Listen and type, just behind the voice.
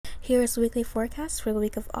Here is the weekly forecast for the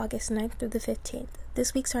week of August 9th through the 15th.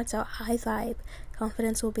 This week starts out high vibe.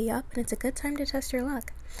 Confidence will be up, and it's a good time to test your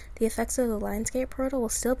luck. The effects of the Lionsgate portal will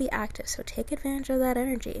still be active, so take advantage of that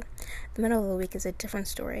energy. The middle of the week is a different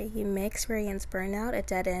story. You may experience burnout, a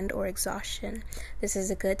dead end, or exhaustion. This is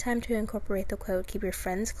a good time to incorporate the quote, "Keep your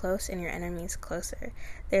friends close and your enemies closer."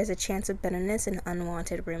 There's a chance of bitterness and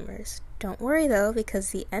unwanted rumors. Don't worry though,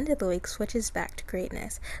 because the end of the week switches back to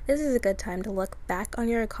greatness. This is a good time to look back on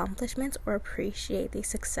your accomplishments or appreciate the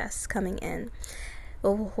success coming in.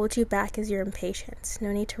 What will hold you back is your impatience.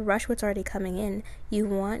 No need to rush what's already coming in. You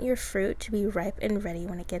want your fruit to be ripe and ready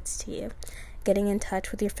when it gets to you. Getting in touch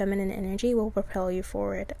with your feminine energy will propel you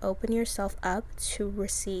forward. Open yourself up to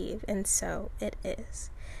receive, and so it is.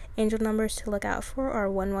 Angel numbers to look out for are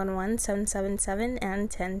 111, 777, and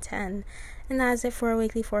 1010. And that is it for our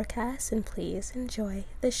weekly forecast, and please enjoy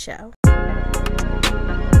the show.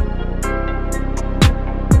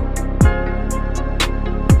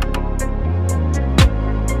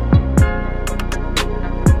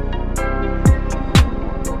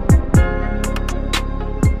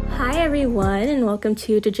 Everyone, and welcome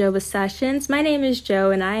to Jojoba Sessions. My name is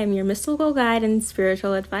Jo, and I am your mystical guide and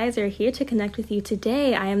spiritual advisor here to connect with you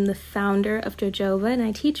today. I am the founder of Jojoba, and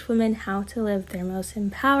I teach women how to live their most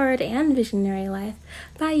empowered and visionary life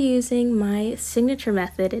by using my signature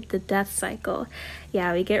method, the death cycle.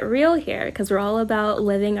 Yeah, we get real here because we're all about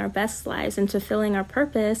living our best lives and fulfilling our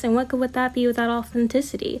purpose, and what would that be without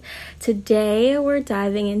authenticity? Today, we're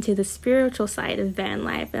diving into the spiritual side of van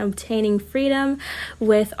life and obtaining freedom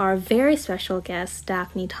with our very special guest,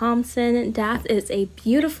 Daphne Thompson. Daph is a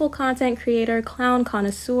beautiful content creator, clown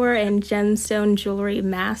connoisseur, and gemstone jewelry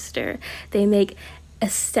master. They make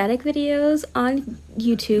aesthetic videos on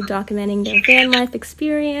YouTube documenting their van life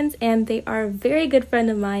experience, and they are a very good friend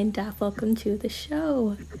of mine. Daph, welcome to the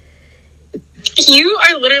show. You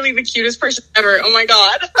are literally the cutest person ever. Oh my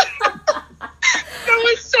god. That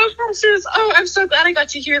was so precious. Oh, I'm so glad I got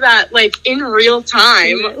to hear that, like, in real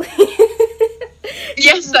time. Really?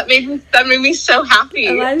 Yes, that made me so happy.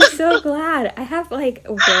 Oh, I'm so glad. I have, like,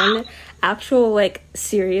 one actual, like,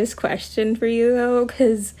 serious question for you, though,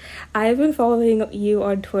 because I've been following you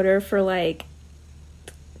on Twitter for, like,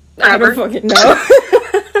 I don't fucking know.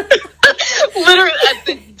 Literally at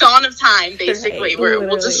the dawn of time, basically. Right,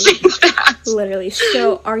 we'll just say that. Literally.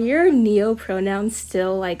 So, are your neo-pronouns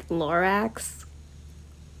still, like, Lorax?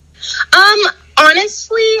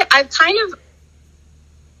 Honestly, I've kind of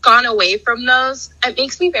gone away from those. It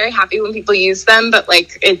makes me very happy when people use them, but,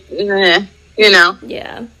 like, you know.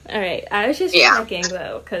 Yeah. All right. I was just checking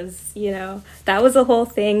though, because that was a whole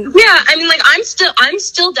thing. Yeah. I mean, like, I'm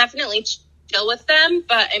still definitely chill with them,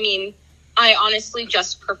 but I mean, I honestly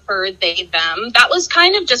just prefer they, them. That was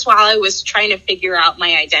kind of just while I was trying to figure out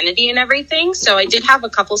my identity and everything. So I did have a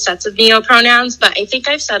couple sets of neo pronouns, but I think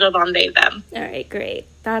I've settled on they, them. All right. Great.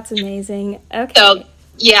 That's amazing. Okay. So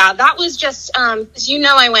yeah, that was just, as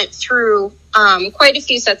I went through quite a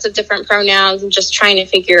few sets of different pronouns and just trying to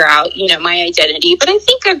figure out, my identity. But I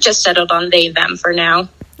think I've just settled on they, them for now.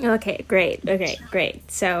 Okay, great.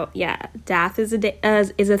 So, yeah, Daph is a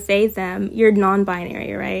they, them. You're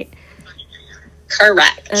non-binary, right?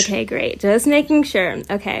 Correct. Okay, great. Just making sure.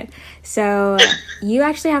 Okay, so you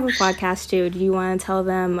actually have a podcast, too. Do you want to tell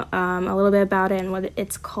them a little bit about it and what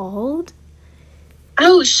it's called?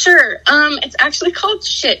 Oh, sure. It's actually called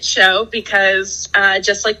Shit Show because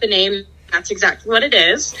just like the name, that's exactly what it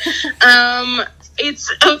is.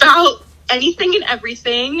 It's about anything and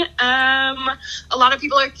everything. A lot of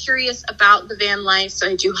people are curious about the van life, so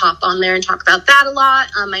I do hop on there and talk about that a lot.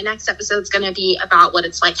 My next episode is going to be about what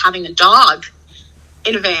it's like having a dog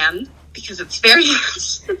in a van, because it's very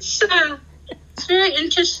very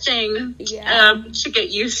interesting to get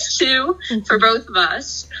used to for both of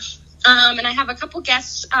us. And I have a couple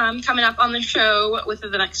guests coming up on the show within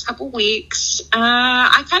the next couple weeks.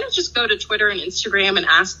 I kind of just go to Twitter and Instagram and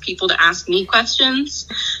ask people to ask me questions.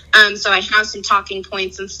 So I have some talking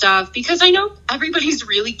points and stuff because I know everybody's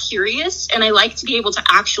really curious, and I like to be able to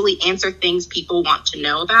actually answer things people want to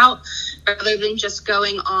know about rather than just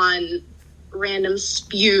going on random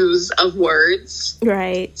spews of words.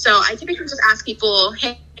 Right. So I typically just ask people,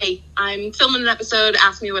 hey, I'm filming an episode,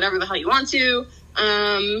 ask me whatever the hell you want to.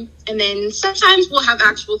 And then sometimes we'll have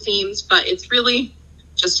actual themes, but it's really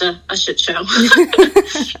just a shit show.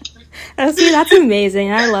 See, that's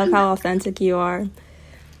amazing. I love how authentic you are.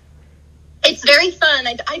 It's very fun.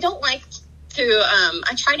 I don't like to,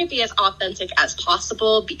 I try to be as authentic as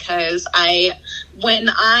possible because when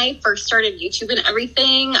I first started YouTube and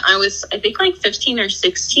everything, I was, I think, like 15 or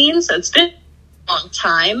 16, so it's been a long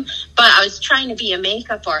time, but I was trying to be a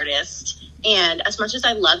makeup artist. And as much as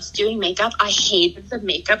I loved doing makeup, I hated the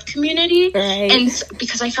makeup community. Right. And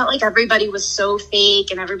because I felt like everybody was so fake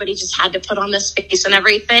and everybody just had to put on this face and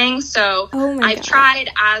everything. So I've tried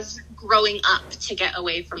as growing up to get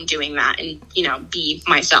away from doing that and, you know, be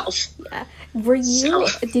myself. Yeah.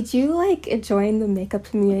 Did you like join the makeup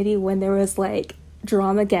community when there was like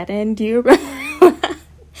Dramageddon? Do you remember?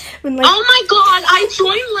 When, like, oh my god, I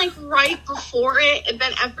joined like right before it, and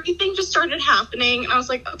then everything just started happening, and I was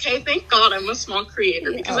like, okay, thank god I'm a small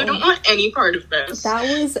creator, because I don't want any part of this. That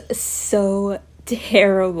was so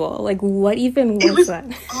terrible. Like, what even was that?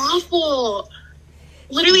 Awful.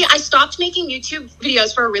 Literally, I stopped making YouTube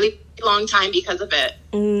videos for a really long time because of it.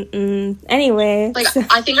 Anyway. Like,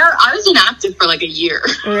 I think I was inactive for like a year.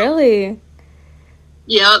 Really?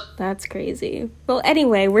 Yep. That's crazy. Well,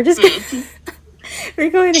 anyway, we're just we're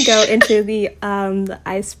going to go into the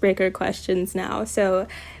icebreaker questions now. So,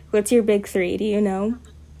 what's your big three? Do you know?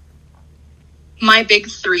 My big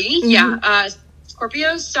three? Yeah.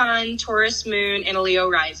 Scorpio Sun, Taurus Moon, and a Leo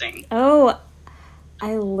Rising. Oh,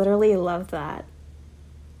 I literally love that.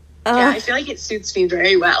 Yeah, I feel like it suits me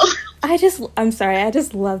very well. I'm sorry, I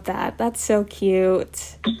just love that. That's so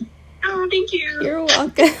cute. Oh, thank you. You're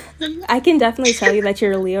welcome. I can definitely tell you that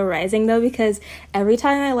you're a Leo rising, though, because every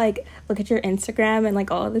time I, like, look at your Instagram and,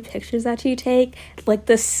 like, all of the pictures that you take, like,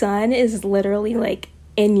 the sun is literally, like,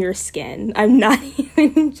 in your skin. I'm not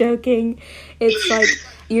even joking. It's, like,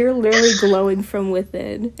 you're literally glowing from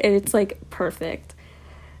within, and it's, like, perfect.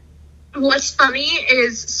 What's funny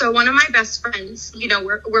is, so one of my best friends, you know,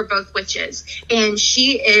 we're both witches, and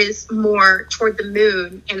she is more toward the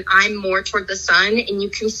moon, and I'm more toward the sun, and you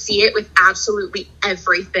can see it with absolutely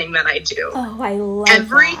everything that I do. Oh, I love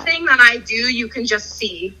everything that I do, you can just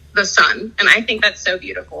see the sun, and I think that's so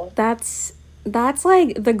beautiful. That's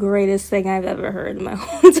like the greatest thing I've ever heard in my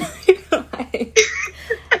whole entire life.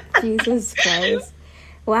 Jesus Christ.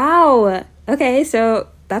 Wow. Okay, so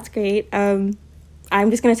that's great. I'm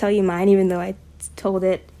just going to tell you mine, even though I told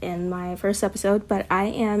it in my first episode, but I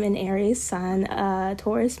am an Aries sun, a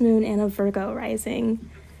Taurus moon, and a Virgo rising.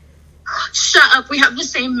 Shut up, we have the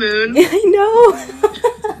same moon. I know.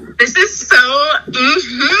 This is so...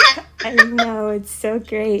 I know, it's so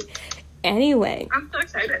great. Anyway. I'm so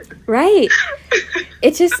excited. Right.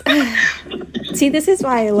 It just... see, this is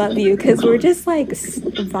why I love you, because we're just, like,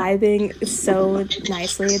 vibing so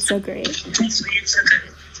nicely. It's so great.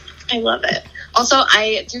 I love it. Also,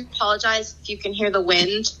 I do apologize if you can hear the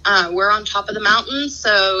wind. We're on top of the mountains,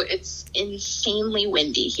 so it's insanely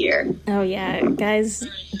windy here. Oh, yeah. Guys,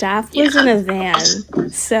 Daph lives in a van,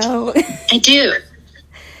 so... I do.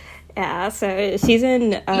 Yeah, so she's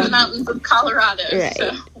in... the mountains of Colorado.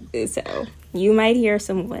 Right. So you might hear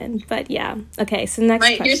some wind, but yeah. Okay, so next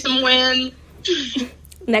question. Might hear some wind.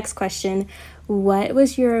 Next question. What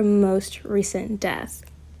was your most recent death?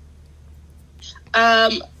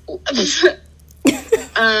 As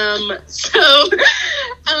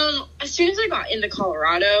soon as I got into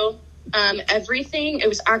Colorado, it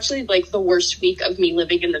was actually like the worst week of me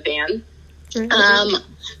living in the van. Really?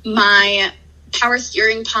 My power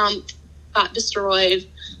steering pump got destroyed.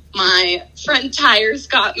 My front tires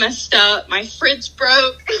got messed up. My fridge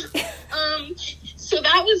broke. So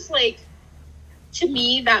that was like, to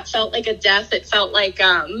me, that felt like a death. It felt like,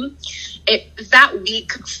 that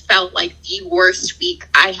week felt like the worst week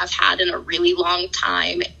I have had in a really long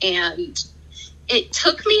time. And it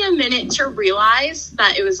took me a minute to realize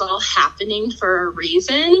that it was all happening for a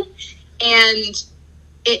reason. And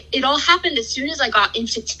it all happened as soon as I got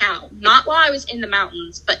into town. Not while I was in the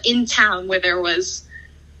mountains, but in town where there was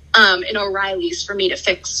an O'Reilly's for me to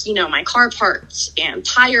fix, you know, my car parts and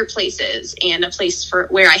tire places and a place for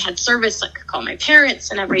where I had service. I could call my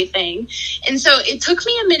parents and everything. And so it took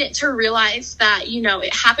me a minute to realize that, you know,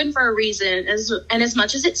 it happened for a reason. And as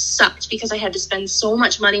much as it sucked because I had to spend so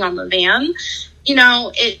much money on the van, you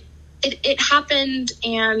know, it happened.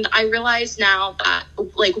 And I realize now that,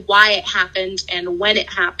 like, why it happened and when it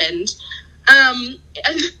happened. And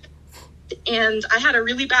I had a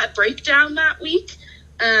really bad breakdown that week.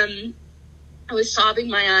 I was sobbing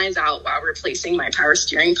my eyes out while replacing my power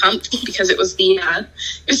steering pump because it was the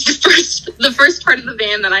first part of the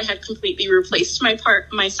van that I had completely replaced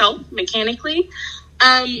myself mechanically.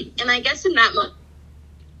 And I guess in that moment,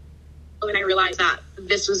 when I realized that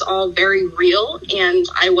this was all very real and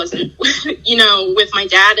I wasn't, you know, with my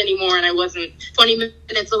dad anymore, and I wasn't 20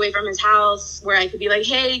 minutes away from his house where I could be like,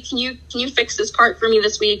 hey, can you fix this part for me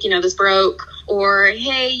this week? You know, this broke. Or,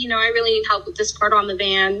 hey, you know, I really need help with this part on the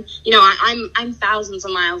van. You know, I'm thousands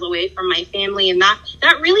of miles away from my family. And that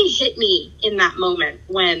really hit me in that moment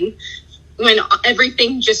when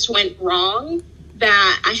everything just went wrong.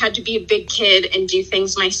 that I had to be a big kid and do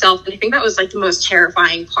things myself. And I think that was like the most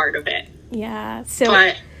terrifying part of it. Yeah.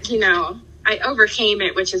 But, you know, I overcame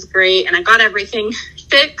it, which is great. And I got everything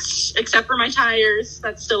fixed except for my tires.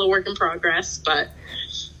 That's still a work in progress. But,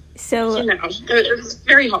 so, you know, it was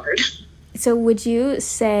very hard. So would you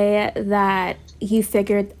say that you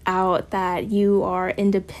figured out that you are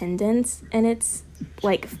independent in its,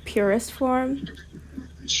 like, purest form?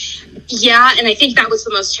 Yeah, and I think that was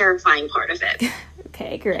the most terrifying part of it.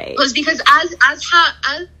 Okay, great. Was because as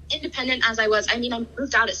independent as I was, I mean, I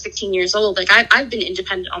moved out at 16 years old. Like, I've been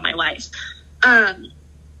independent all my life.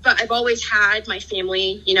 But I've always had my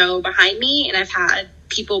family, you know, behind me, and I've had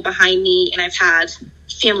people behind me, and I've had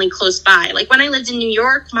family close by. Like, when I lived in New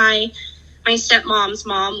York, my stepmom's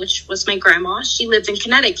mom, which was my grandma, she lived in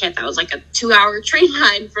Connecticut. That was like a 2-hour train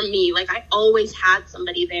ride from me. Like, I always had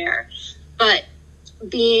somebody there. But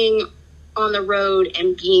being on the road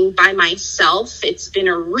and being by myself, it's been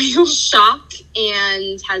a real shock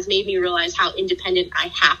and has made me realize how independent I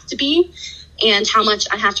have to be and how much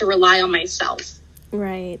I have to rely on myself.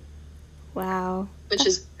 Right. Wow. Which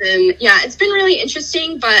has been, it's been really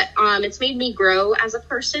interesting, but it's made me grow as a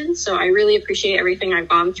person. So I really appreciate everything I've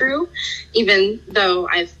gone through, even though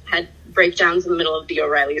I've had breakdowns in the middle of the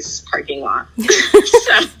O'Reilly's parking lot.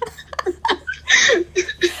 So.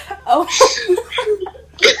 Oh.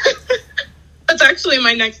 That's actually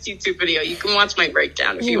my next YouTube video. You can watch my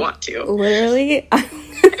breakdown if you want to. Literally? I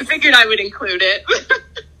figured I would include it.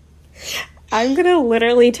 I'm gonna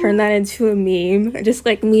literally turn that into a meme. Just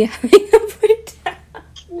like me having a breakdown.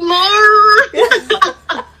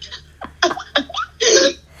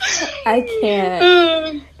 I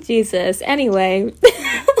can't. Jesus. Anyway.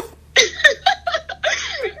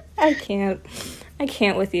 I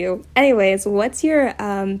can't with you. Anyways, what's your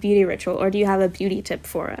beauty ritual, or do you have a beauty tip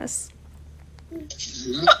for us?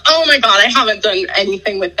 Oh my god, I haven't done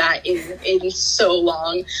anything with that in so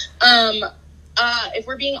long. If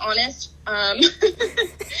we're being honest,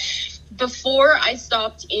 before I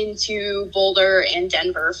stopped into Boulder and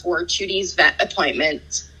Denver for Chudy's vet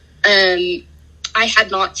appointment, I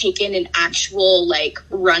had not taken an actual, like,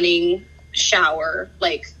 running shower,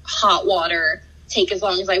 like hot water, take as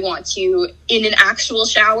long as I want to, in an actual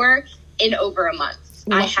shower in over a month.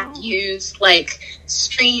 Wow. I have used, like,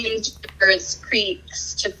 streams,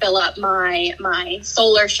 creeks to fill up my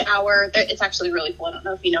solar shower. It's actually really cool. I don't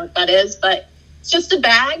know if you know what that is, but it's just a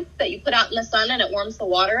bag that you put out in the sun and it warms the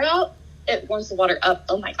water out. It warms the water up.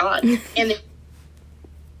 Oh my God. And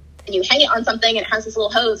you hang it on something and it has this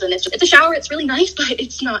little hose, and it's a shower. It's really nice, but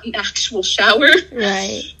it's not an actual shower.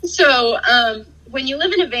 Right. So, when you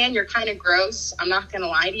live in a van, you're kind of gross. I'm not going to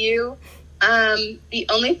lie to you. The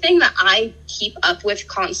only thing that I keep up with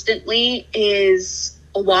constantly is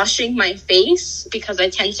washing my face, because I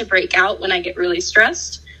tend to break out when I get really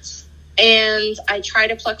stressed. And I try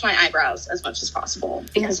to pluck my eyebrows as much as possible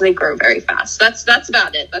because they grow very fast. That's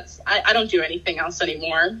about it. I don't do anything else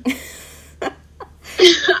anymore.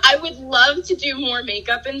 I would love to do more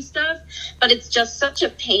makeup and stuff, but it's just such a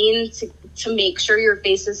pain to make sure your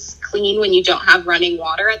face is clean when you don't have running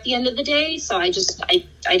water at the end of the day. So I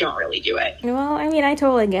don't really do it. Well, I mean, I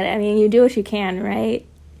totally get it. I mean, you do what you can, right?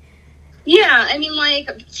 Yeah, I mean, like,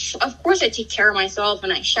 of course I take care of myself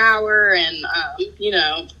and I shower and, you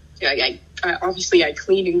know, I obviously I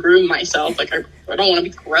clean and groom myself. Like, I don't want to be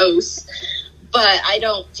gross. But I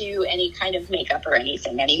don't do any kind of makeup or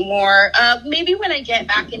anything anymore. Maybe when I get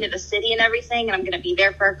back into the city and everything, and I'm going to be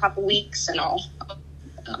there for a couple weeks, and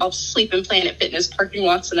I'll sleep in Planet Fitness parking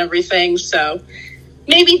lots and everything. So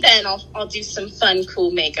maybe then I'll do some fun,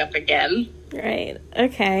 cool makeup again. Right.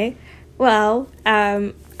 Okay. Well,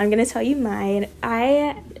 I'm going to tell you mine.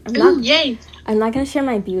 I'm not going to share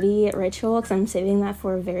my beauty ritual because I'm saving that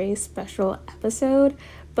for a very special episode.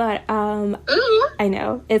 But, I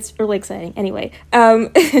know, it's really exciting. Anyway,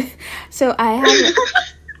 so I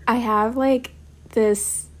have, like,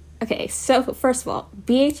 this, okay, so, first of all,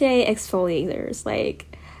 BHA exfoliators,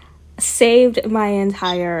 like, saved my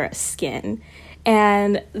entire skin.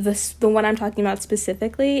 And the one I'm talking about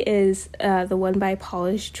specifically is, the one by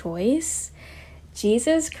Paula's Choice.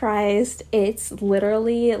 Jesus Christ, it's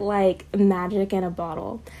literally, like, magic in a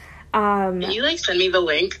bottle. Can you, like, send me the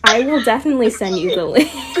link? I will definitely send you the link.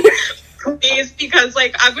 Please, because,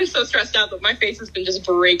 like, I've been so stressed out that my face has been just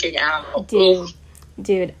breaking out.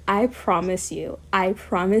 Dude, I promise you,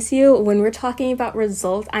 when we're talking about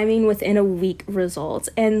results, I mean within a week results.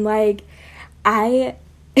 And, like, I'm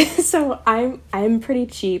pretty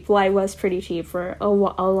cheap. Well, I was pretty cheap for a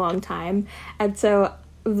long time. And so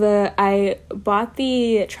I bought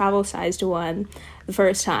the travel sized one the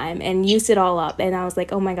first time and used it all up, and I was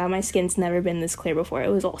like, oh my god, my skin's never been this clear before. It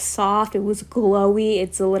was all soft, it was glowy,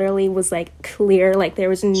 it literally was like clear, like there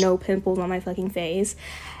was no pimples on my fucking face.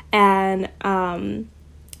 And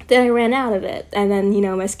then I ran out of it, and then, you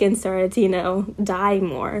know, my skin started to, you know, die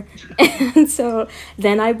more. And so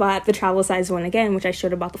then I bought the travel size one again, which I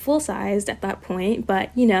should have bought the full size at that point, but,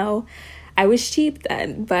 you know, I was cheap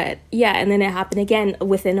then. But yeah, and then it happened again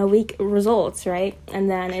within a week results, right? And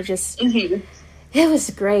then it just, it was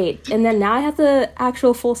great. And then now I have the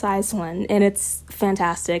actual full size one, and it's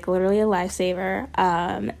fantastic, literally a lifesaver.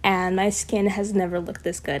 And my skin has never looked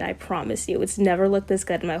this good. I promise you, it's never looked this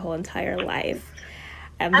good in my whole entire life.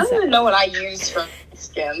 I don't even know what I use for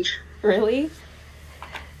skin. Really?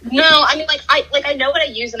 No, I mean, I know what I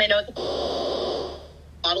use, and I know what the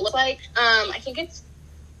bottle looks like. I think it's,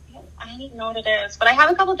 I don't even know what it is, but I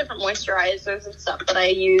have a couple different moisturizers and stuff that I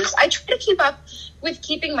use. I try to keep up with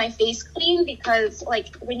keeping my face clean, because,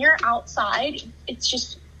 like, when you're outside, it's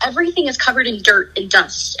just, everything is covered in dirt and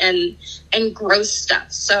dust and gross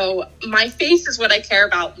stuff. So my face is what I care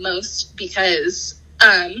about most, because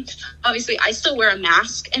obviously I still wear a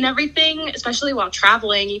mask and everything, especially while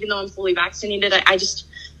traveling, even though I'm fully vaccinated. I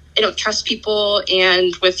don't trust people,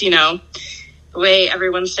 and with, you know, the way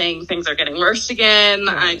everyone's saying things are getting worse again,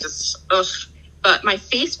 but my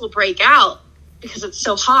face will break out because it's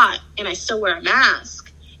so hot and I still wear a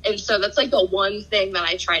mask. And so that's like the one thing that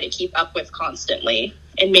I try to keep up with constantly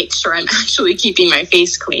and make sure I'm actually keeping my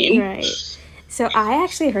face clean. Right. So I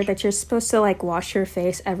actually heard that you're supposed to, like, wash your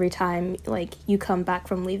face every time, like, you come back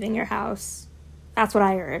from leaving your house. That's what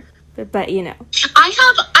I heard. But you know. I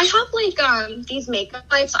have like, these makeup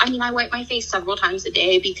wipes. I mean, I wipe my face several times a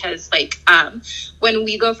day because, like, when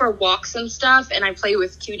we go for walks and stuff and I play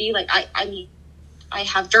with Cutie, like, I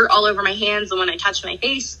have dirt all over my hands, and when I touch my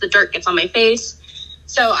face, the dirt gets on my face.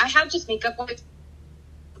 So I have just makeup wipes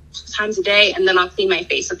times a day, and then I'll clean my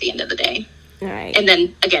face at the end of the day. All right. And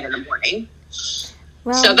then again in the morning.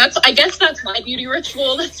 Well, so I guess that's my beauty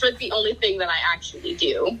ritual. That's the only thing that I actually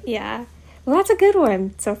do. Yeah. Well, that's a good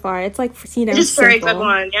one so far. It's like, you know, it's a very good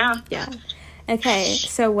one, yeah. Yeah. Okay,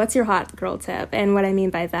 so what's your hot girl tip? And what I mean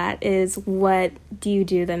by that is, what do you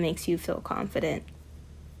do that makes you feel confident?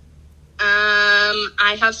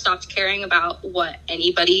 I have stopped caring about what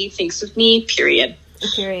anybody thinks of me, period.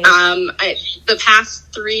 Period. The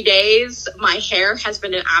past 3 days, my hair has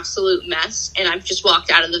been an absolute mess, and I've just walked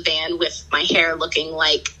out of the van with my hair looking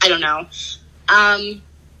like, I don't know, kind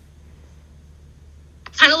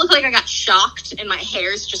of look like I got shocked and my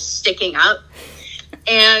hair's just sticking up.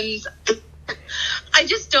 And I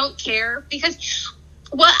just don't care, because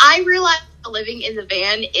what I realized living in the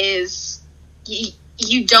van is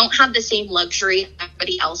you don't have the same luxury as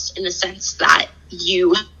everybody else, in the sense that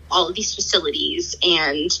you have all of these facilities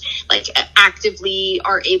and, like, actively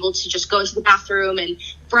are able to just go into the bathroom and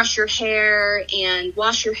brush your hair and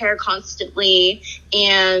wash your hair constantly.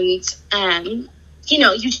 And, you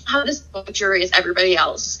know, you have this luxury as everybody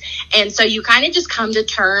else. And so you kind of just come to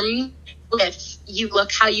terms with, you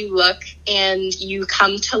look how you look, and you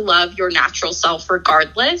come to love your natural self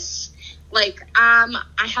regardless. Like, I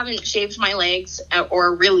haven't shaved my legs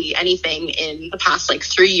or really anything in the past, like,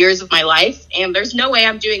 3 years of my life. And there's no way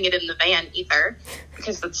I'm doing it in the van either,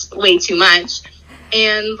 because that's way too much.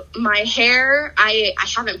 And my hair, I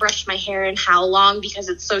haven't brushed my hair in how long, because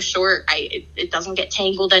it's so short. It doesn't get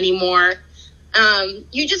tangled anymore.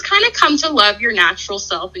 You just kind of come to love your natural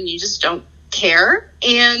self, and you just don't care.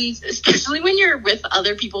 And especially when you're with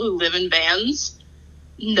other people who live in vans,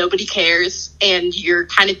 nobody cares, and you're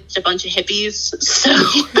kind of a bunch of hippies. So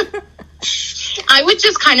I would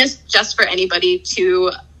just kind of suggest for anybody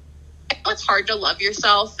to, it's hard to love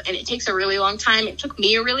yourself, and it takes a really long time. It took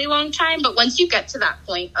me a really long time, but once you get to that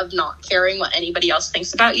point of not caring what anybody else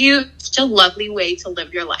thinks about you, it's a lovely way to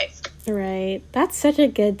live your life. Right. That's such a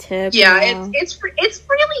good tip. Yeah, wow. it's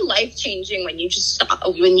really life-changing when you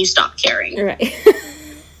stop caring. Right.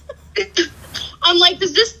 I'm like,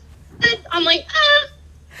 is this good? I'm like,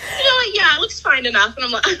 you know what? Yeah, it looks fine enough. And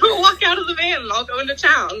I'm like, I'll walk out of the van and I'll go into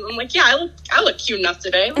town. I'm like, yeah, I look cute enough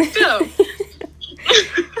today. Let's go.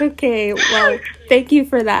 Okay, well, thank you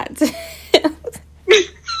for that.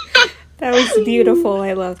 That was beautiful.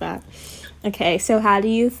 I love that. Okay, so how do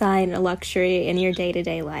you find a luxury in your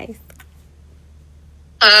day-to-day life?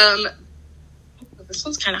 This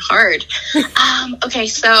one's kind of hard. Okay,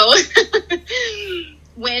 so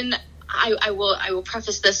when I will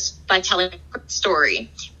preface this by telling a quick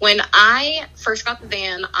story. When I first got the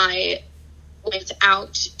van, I went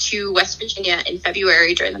out to West Virginia in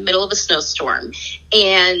February during the middle of a snowstorm,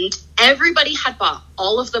 and everybody had bought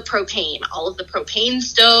all of the propane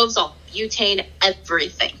stoves, all the butane,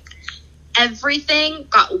 everything. Everything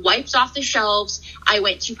got wiped off the shelves. I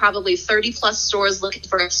went to probably 30 plus stores looking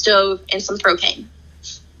for a stove and some propane.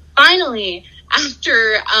 Finally,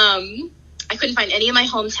 after I couldn't find any in my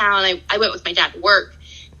hometown, I went with my dad to work,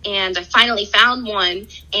 and I finally found one,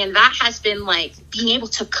 and that has been like being able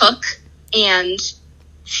to cook and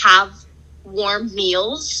have warm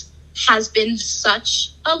meals has been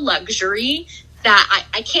such a luxury that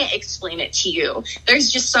I can't explain it to you. There's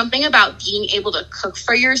just something about being able to cook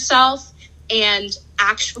for yourself and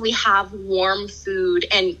actually have warm food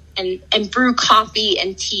and brew coffee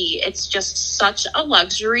and tea. It's just such a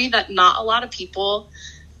luxury that not a lot of people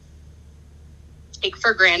take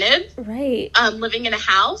for granted. Right. Living in a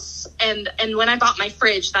house. And when I bought my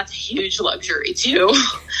fridge, that's a huge luxury too.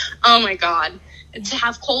 Oh my God. To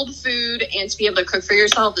have cold food and to be able to cook for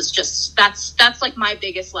yourself is just, that's like my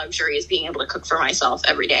biggest luxury, is being able to cook for myself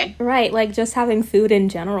every day. Right. Like just having food in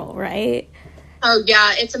general, right? Oh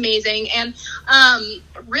yeah, it's amazing. And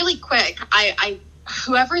really quick, I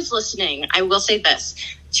whoever's listening, I will say this.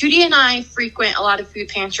 Tootie and I frequent a lot of food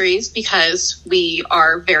pantries because we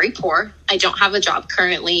are very poor. I don't have a job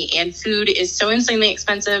currently, and food is so insanely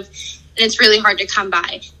expensive, and it's really hard to come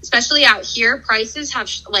by. Especially out here, prices have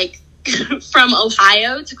like from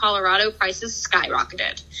Ohio to Colorado, prices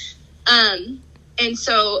skyrocketed. And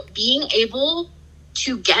so being able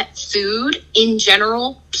to get food in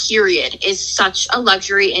general, period, is such a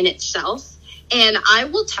luxury in itself. And I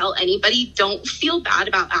will tell anybody, don't feel bad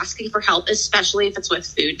about asking for help, especially if it's with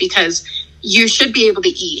food, because you should be able to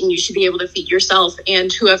eat and you should be able to feed yourself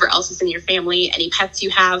and whoever else is in your family, any pets you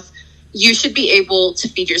have, you should be able to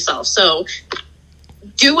feed yourself. So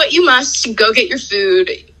do what you must, go get your food.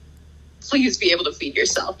 Please be able to feed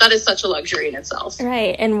yourself. That is such a luxury in itself.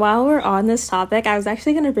 Right. And while we're on this topic, I was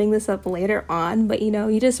actually going to bring this up later on, but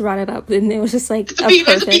you just brought it up and it was just like the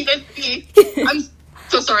bee. I'm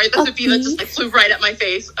so sorry. That's a bee that just like flew right at my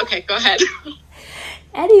face. Okay, go ahead.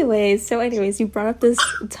 Anyways, you brought up this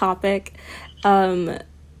topic.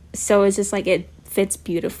 So it's just like it fits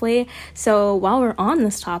beautifully. So while we're on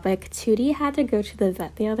this topic, Tootie had to go to the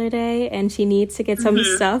vet the other day and she needs to get some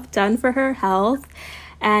stuff done for her health.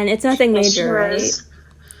 And it's nothing major, right?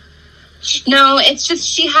 No, it's just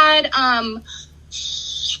she had, I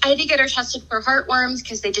had to get her tested for heartworms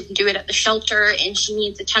because they didn't do it at the shelter, and she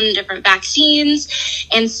needs a ton of different vaccines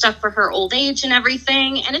and stuff for her old age and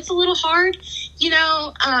everything. And it's a little hard,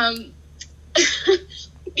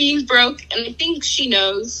 being broke. And I think she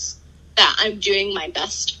knows that I'm doing my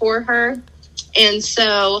best for her. And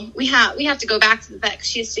so we have to go back to the vet because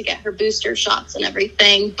she has to get her booster shots and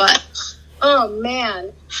everything. But oh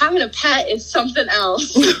man, having a pet is something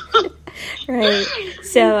else. Right.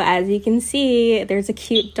 So as you can see, there's a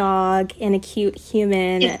cute dog and a cute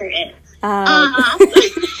human. Yes, there is.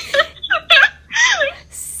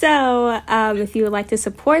 So if you would like to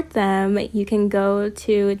support them, you can go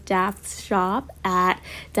to Daph's shop at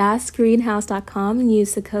daphsgreenhouse.com and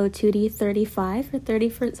use the code TOOTIE35 for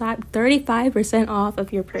 35% off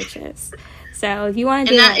of your purchase. So if you want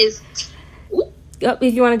to do that,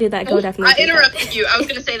 if you want to do that, go definitely. I interrupted you. I was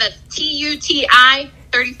going to say that TUTI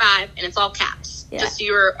 35, and it's all caps. Yeah. Just so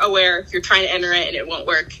you're aware, if you're trying to enter it and it won't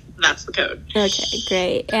work, that's the code. Okay,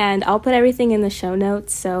 great. And I'll put everything in the show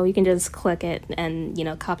notes, so you can just click it and,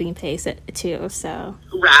 copy and paste it too. So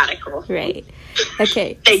radical. Right.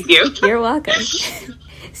 Okay. Thank you. You're welcome.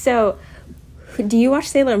 So, do you watch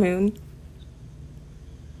Sailor Moon?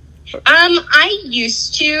 I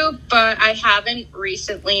used to, but I haven't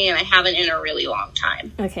recently, and I haven't in a really long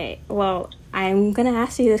time. Okay, well, I'm gonna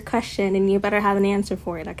ask you this question, and you better have an answer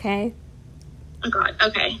for it, okay? Oh God,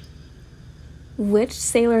 okay. Which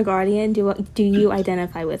Sailor Guardian do you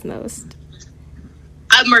identify with most?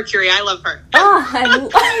 Mercury, I love her. I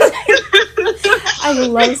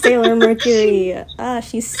love Sailor Mercury.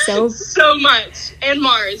 She's so much. And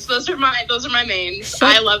Mars. Those are my mains.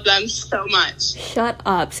 I love them so much. Shut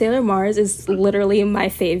up. Sailor Mars is literally my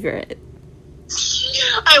favorite.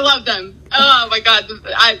 I love them. Oh my God.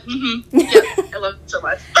 Yes, I love them so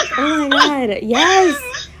much. Oh my God.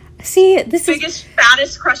 Yes. See, this biggest,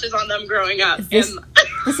 fattest crushes on them growing up. This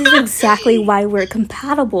is exactly why we're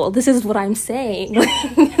compatible. This is what I'm saying.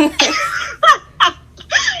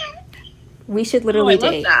 We should literally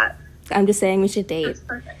date. Love that. I'm just saying we should date. That's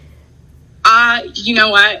perfect. You know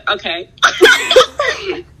what? Okay.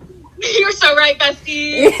 You're so right,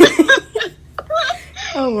 bestie.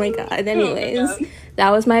 Oh my God. Anyways,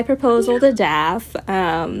 that was my proposal to Daph.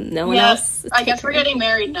 No one else. I guess we're getting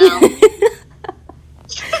married now.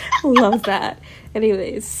 Love that.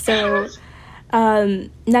 Anyways, so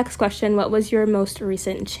next question, what was your most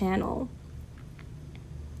recent channel?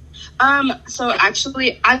 So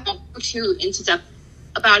actually, I won't go too into depth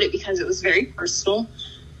about it because it was very personal.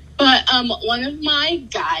 But one of my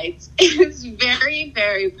guides is very,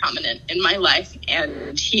 very prominent in my life,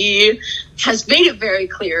 and he has made it very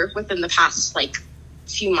clear within the past,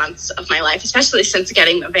 few months of my life, especially since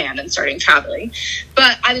getting the van and starting traveling.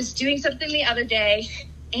 But I was doing something the other day,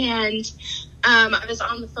 and I was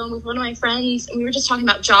on the phone with one of my friends, and we were just talking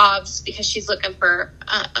about jobs because she's looking for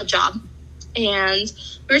a job. And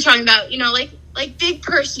we were talking about, like big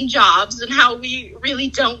person jobs and how we really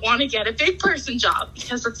don't want to get a big person job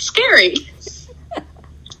because it's scary.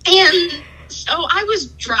 And so I was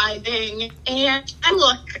driving and I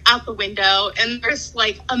look out the window and there's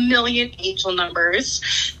a million angel numbers.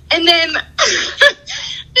 And then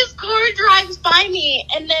this car drives by me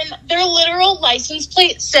and then their literal license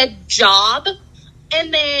plate said job.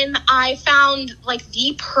 And then I found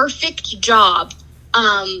the perfect job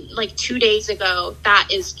 2 days ago that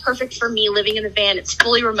is perfect for me living in the van. It's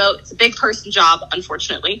fully remote. It's a big person job,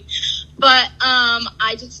 unfortunately. But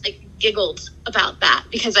I just giggled about that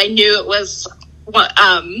because I knew it was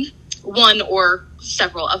one or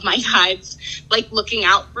several of my guides looking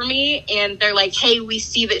out for me, and they're like, hey, we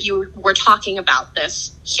see that you were talking about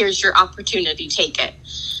this. Here's your opportunity. Take it.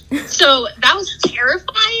 So that was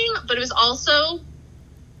terrifying, but it was also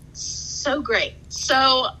so great.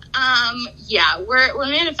 So we're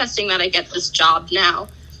manifesting that I get this job now.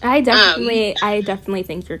 I definitely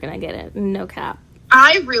think you're gonna get it. No cap.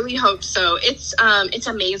 I really hope so. It's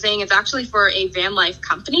amazing. It's actually for a van life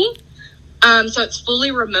company. So it's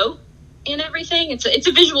fully remote and everything. It's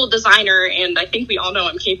a visual designer, and I think we all know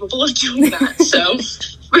I'm capable of doing that. So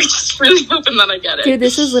we're just really hoping that I get it. Dude,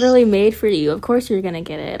 this was literally made for you. Of course you're gonna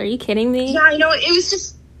get it. Are you kidding me? Yeah, I know. It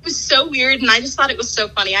was so weird, and I just thought it was so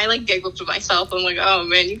funny. I giggled to myself. I'm like, oh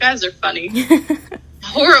man, you guys are funny.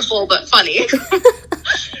 Horrible, but funny.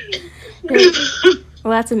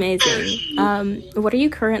 Well, that's amazing. What are you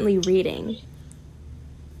currently reading?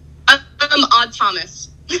 Odd Thomas.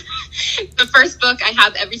 The first book. I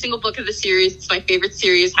have every single book of the series. It's my favorite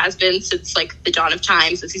series, has been since the dawn of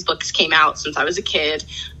time, since these books came out, since I was a kid.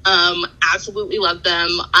 Absolutely love them.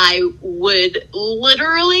 I would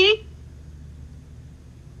literally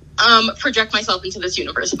project myself into this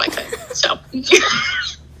universe if I could.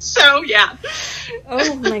 So yeah.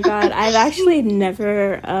 Oh my god, I've actually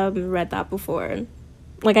never read that before.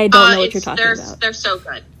 I don't know what you're talking about. They're so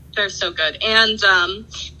good. They're so good. And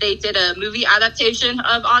they did a movie adaptation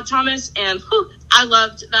of Odd Thomas, and I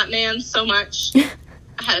loved that man so much.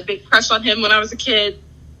 I had a big crush on him when I was a kid.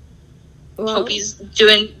 Well, hope he's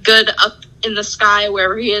doing good up in the sky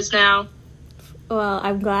wherever he is now. Well,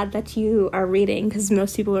 I'm glad that you are reading, because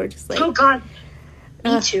most people are just oh god,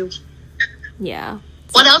 me too. Yeah.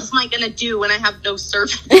 What else am I going to do when I have no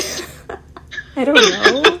service? I don't know.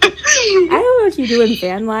 I don't know what you do in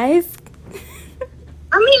van life.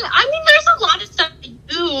 I mean, there's a lot of stuff to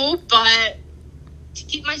do, but to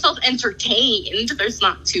keep myself entertained, there's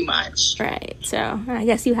not too much. Right. So I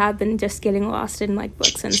guess you have been just getting lost in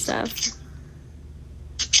books and stuff.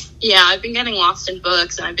 Yeah, I've been getting lost in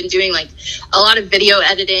books, and I've been doing a lot of video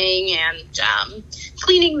editing and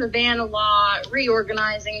cleaning the van a lot,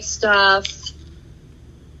 reorganizing stuff.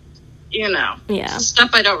 Yeah. Stuff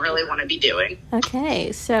I don't really want to be doing.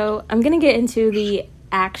 Okay, so I'm going to get into the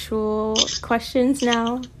actual questions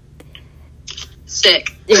now.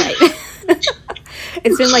 Sick. Right.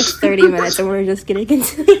 It's been 30 minutes and we're just getting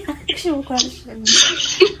into the actual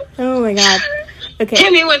questions. Oh my god. Okay.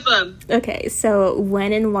 Hit me with them. Okay, so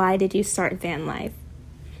when and why did you start van life?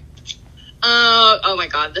 Oh my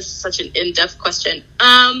god, this is such an in-depth question.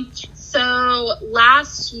 So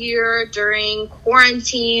last year during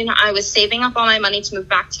quarantine, I was saving up all my money to move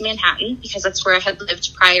back to Manhattan because that's where I had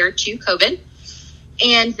lived prior to COVID.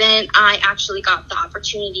 And then I actually got the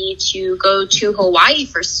opportunity to go to Hawaii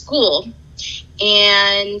for school.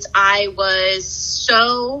 And I was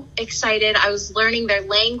so excited. I was learning their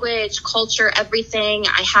language, culture, everything.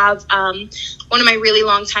 I have one of my really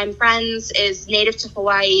longtime friends is native to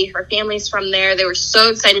Hawaii. Her family's from there. They were so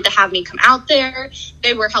excited to have me come out there.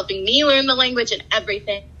 They were helping me learn the language and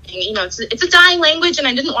everything. It's a dying language, and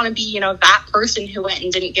I didn't want to be, that person who went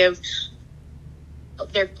and didn't give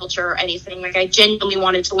their culture or anything. I genuinely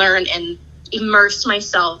wanted to learn and immerse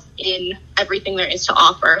myself in everything there is to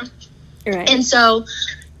offer. Right. And so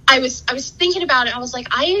I was thinking about it. I was like,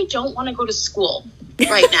 I don't want to go to school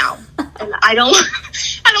right now. And I don't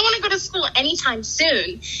want to go to school anytime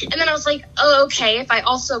soon. And then I was like, oh, okay, if I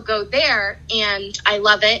also go there and I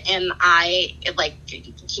love it, and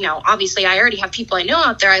obviously I already have people I know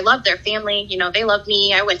out there. I love their family. They love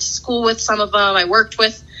me. I went to school with some of them. I worked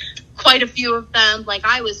with quite a few of them. Like,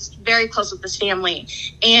 I was very close with this family,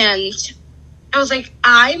 and I was like,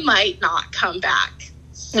 I might not come back.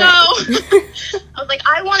 So I was like,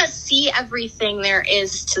 I want to see everything there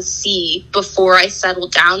is to see before I settle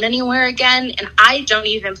down anywhere again. And I don't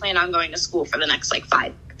even plan on going to school for the next, like,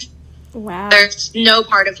 5 years. Wow. There's no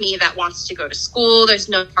part of me that wants to go to school. There's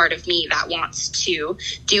no part of me that wants to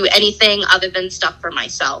do anything other than stuff for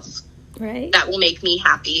myself. Right. That will make me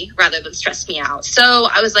happy rather than stress me out. So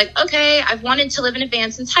I was like, okay, I've wanted to live in a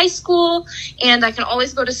van since high school, and I can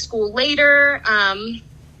always go to school later.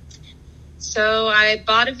 So I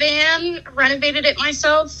bought a van, renovated it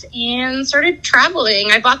myself, and started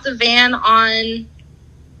traveling. I bought the van on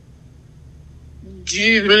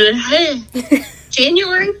January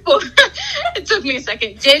 4th. It took me a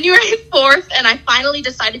second. January 4th, and I finally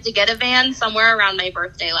decided to get a van somewhere around my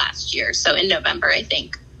birthday last year. So in November, I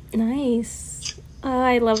think. Nice. Oh,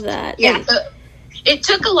 I love that. Yeah. So it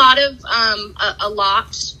took a lot to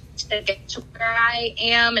get to where I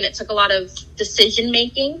am, and it took a lot of decision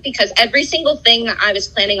making, because every single thing that I was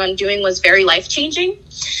planning on doing was very life-changing,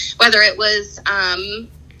 whether it was,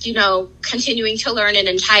 continuing to learn an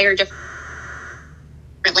entire different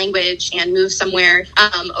language and move somewhere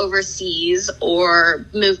overseas, or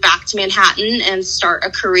move back to Manhattan and start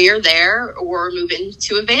a career there, or move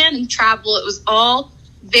into a van and travel. It was all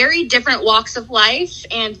very different walks of life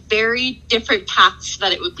and very different paths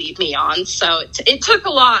that it would lead me on. So it took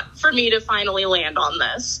a lot for me to finally land on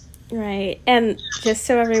this. Right. And just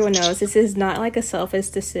so everyone knows, this is not like a selfish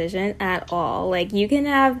decision at all. Like, you can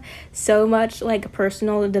have so much like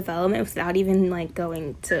personal development without even like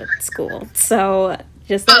going to school. So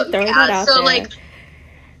just throw that out there.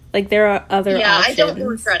 Like there are other options. I don't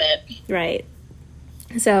regret it. Right.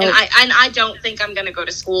 So and I don't think I'm going to go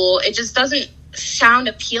to school. It just doesn't sound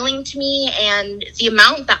appealing to me, and the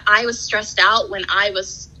amount that I was stressed out when I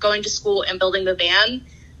was going to school and building the van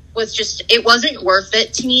was just, it wasn't worth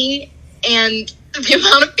it to me. And the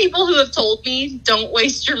amount of people who have told me don't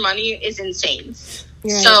waste your money is insane.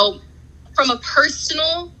 Right. So from a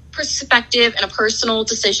personal perspective and a personal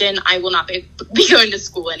decision, I will not be going to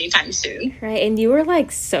school anytime soon. Right. And you were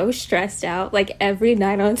like so stressed out, like every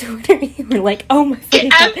night on Twitter you were like, oh my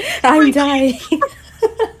God, I'm dying.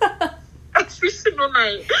 Every single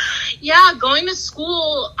night. Yeah, going to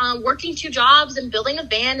school, working 2 jobs and building a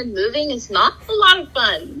van and moving is not a lot of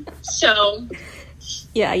fun. So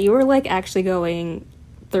yeah, you were like actually going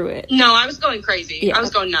through it. No, I was going crazy. Yeah. I was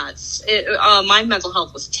going nuts. My mental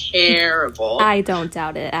health was terrible. I don't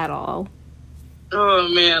doubt it at all. Oh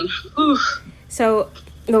man. Whew. So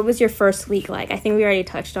what was your first week like? I think we already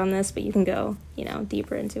touched on this, but you can go,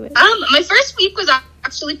 deeper into it. My first week was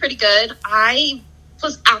actually pretty good. I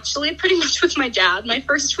was actually pretty much with my dad my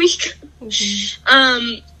first week.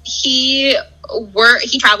 Mm-hmm. He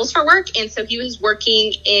travels for work, and so he was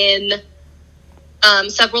working in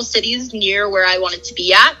several cities near where I wanted to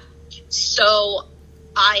be at. So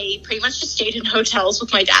I pretty much just stayed in hotels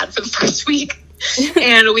with my dad for the first week.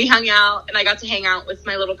 And we hung out, and I got to hang out with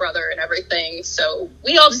my little brother and everything. So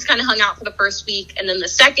we all just kind of hung out for the first week. And then the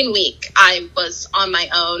second week I was on my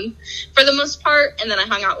own for the most part. And then I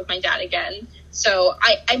hung out with my dad again. So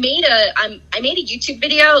I made a YouTube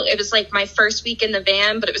video. It was like my first week in the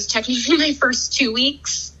van, but it was technically my first 2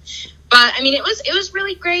 weeks. But I mean, it was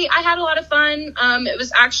really great. I had a lot of fun. It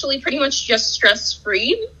was actually pretty much just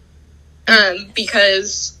stress-free,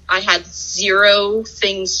 because I had 0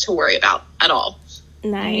 things to worry about at all.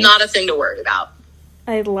 Nice. Not a thing to worry about.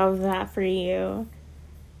 I love that for you.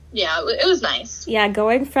 Yeah, it was nice. Yeah,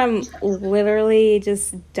 going from literally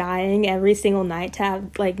just dying every single night to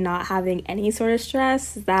have, like, not having any sort of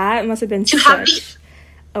stress, that must have been such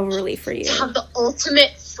a relief for you. To have the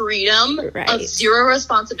ultimate freedom of 0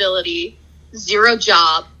 responsibility, 0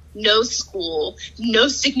 job, no school, no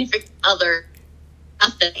significant other,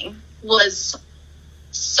 nothing, was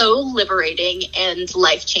so liberating and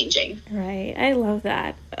life-changing. Right. I love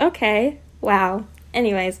that. Okay. Wow.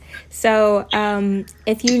 Anyways, so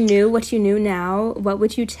if you knew what you knew now, what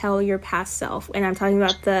would you tell your past self? And I'm talking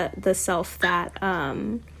about the self that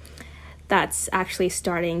that's actually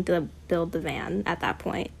starting to build the van at that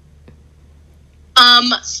point.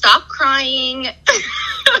 Stop crying.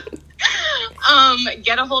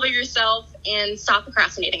 Get a hold of yourself and stop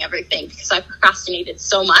procrastinating everything, because I procrastinated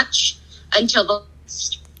so much until the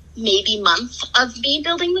maybe month of me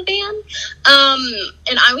building the van.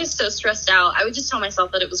 And I was so stressed out. I would just tell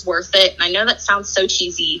myself that it was worth it. And I know that sounds so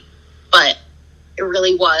cheesy, but it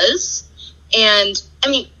really was. And I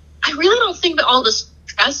mean, I really don't think that all the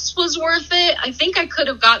stress was worth it. I think I could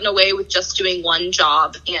have gotten away with just doing one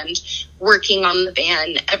job and working on the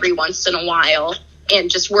van every once in a while and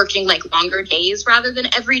just working like longer days rather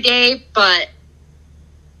than every day. But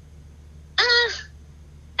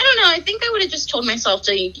I don't know. I think I would have just told myself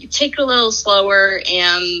to take it a little slower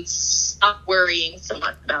and stop worrying so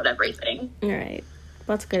much about everything. All right.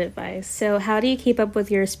 That's good advice. So how do you keep up with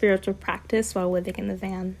your spiritual practice while living in the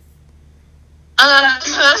van?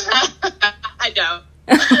 I don't.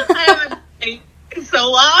 I haven't done anything in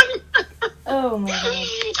so long. Oh my god.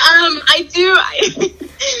 I do.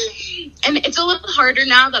 And it's a little harder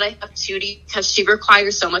now that I have Tootie because she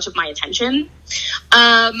requires so much of my attention.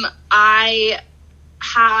 I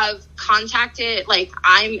have contacted, like,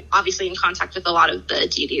 I'm obviously in contact with a lot of the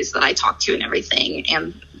deities that I talk to and everything,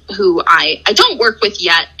 and who I don't work with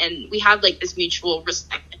yet, and we have like this mutual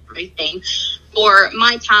respect and everything for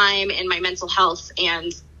my time and my mental health,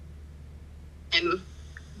 and I'm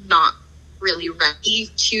not really ready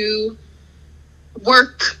to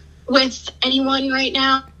work with anyone right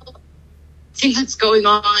now. Thing that's going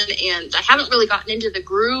on, and I haven't really gotten into the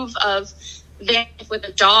groove of that with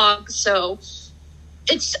a dog, so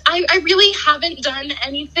I really haven't done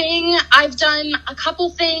anything. I've done a couple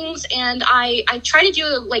things, and I try to do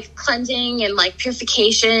like cleansing and like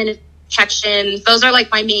purification, protection. Those are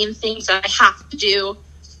like my main things that I have to do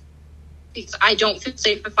because I don't feel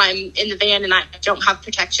safe if I'm in the van and I don't have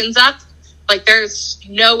protections up. Like, there's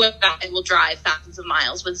no way that I will drive thousands of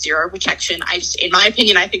miles with zero protection. In my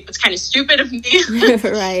opinion, I think that's kind of stupid of me.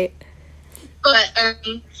 Right. But,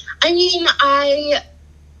 I mean, I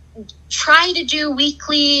try to do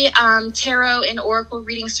weekly tarot and oracle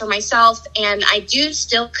readings for myself, and I do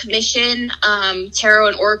still commission tarot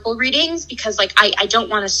and oracle readings because, like, I don't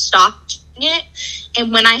want to stop doing it.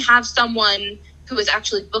 And when I have someone who is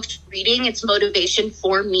actually booked reading, it's motivation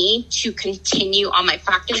for me to continue on my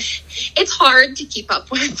practice. It's hard to keep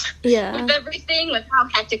up with everything, with how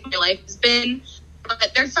hectic my life has been.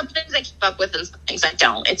 But there's some things I keep up with and some things I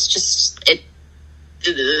don't. It's just,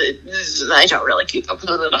 I don't really keep up with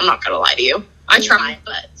it. I'm not going to lie to you. I try,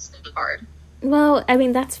 but it's hard. Well, I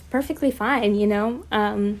mean, that's perfectly fine, you know?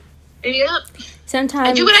 Yep. Sometimes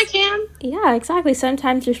I do what I can. Yeah, exactly.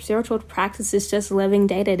 Sometimes your spiritual practice is just living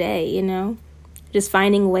day to day, you know? Just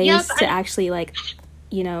finding ways to actually, like,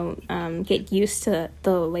 you know, get used to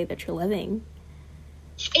the way that you're living.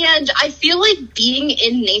 And I feel like being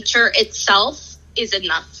in nature itself is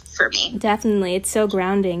enough for me. Definitely. It's so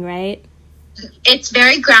grounding, right? It's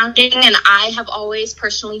very grounding, and I have always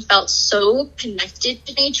personally felt so connected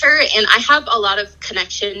to nature, and I have a lot of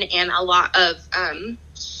connection and a lot of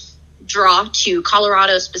draw to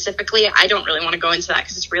Colorado specifically. I don't really want to go into that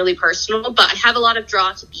because it's really personal, but I have a lot of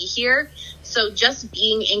draw to be here. So just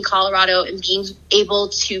being in Colorado and being able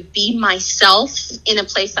to be myself in a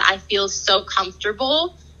place that I feel so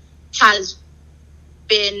comfortable has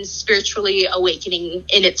been spiritually awakening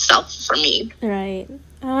in itself for me. Right.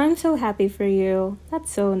 Oh, I'm so happy for you.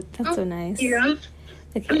 That's so nice. Yeah.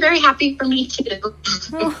 Okay. I'm very happy for me too.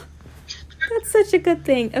 Oh, that's such a good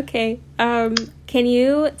thing. Okay. Can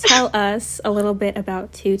you tell us a little bit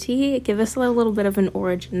about Tootie? Give us a little bit of an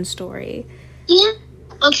origin story. Yeah.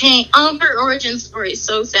 Okay, her origin story is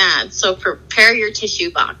so sad, so prepare your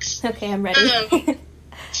tissue box. Okay, I'm ready.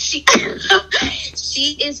 She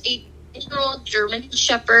is a 10-year-old German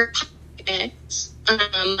Shepherd mix.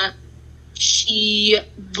 She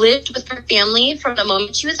lived with her family from the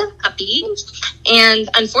moment she was a puppy, and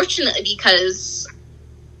unfortunately, because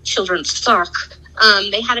children suck,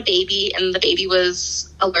 they had a baby, and the baby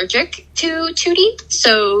was allergic to Tootie,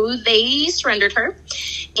 so they surrendered her.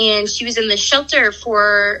 And she was in the shelter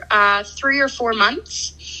for 3 or 4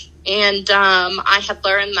 months. And I had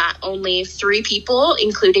learned that only 3 people,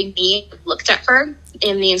 including me, looked at her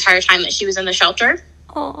in the entire time that she was in the shelter.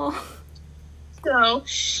 Oh. So,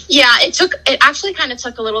 yeah, it actually kind of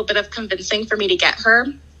took a little bit of convincing for me to get her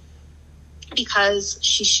because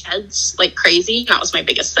she sheds like crazy. And that was my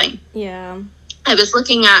biggest thing. Yeah. I was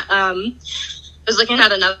looking at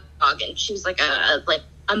another dog, and she was like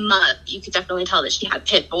a mutt. You could definitely tell that she had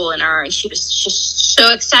pit bull in her, and she was just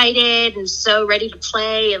so excited and so ready to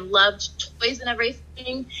play and loved toys and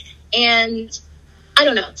everything. And I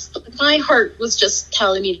don't know, my heart was just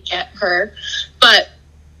telling me to get her, but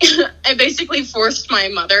I basically forced my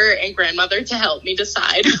mother and grandmother to help me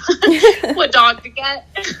decide what dog to get.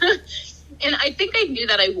 And I think I knew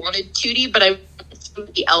that I wanted Tootie, but I wanted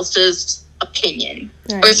somebody else's opinion,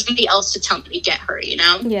 right, or somebody else to tell me to get her, you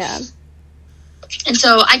know? Yeah. And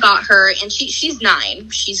so I got her, and she's 9.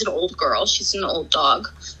 She's an old girl. She's an old dog.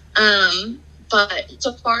 But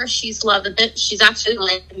so far, she's loving it. She's actually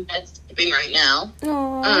laying in bed sleeping right now.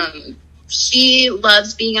 Aww. She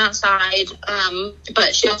loves being outside,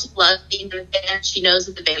 but she also loves being in the van. She knows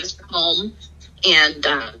that the van is her home. And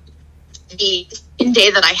the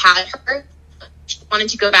day that I had her, she wanted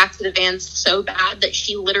to go back to the van so bad that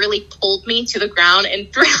she literally pulled me to the ground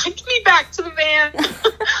and dragged me back to the van.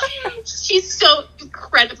 She's so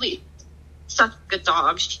incredibly such a good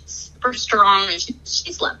dog. She's super strong, and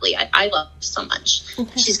she's lovely. I love her so much.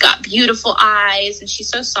 She's got beautiful eyes, and she's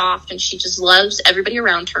so soft, and she just loves everybody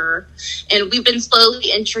around her. And we've been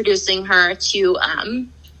slowly introducing her to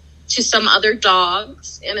some other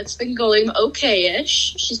dogs, and it's been going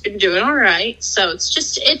okay-ish. She's been doing all right. So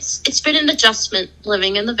it's been an adjustment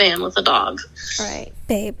living in the van with a dog. All right.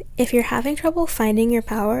 Babe, if you're having trouble finding your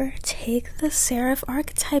power, take the Seraph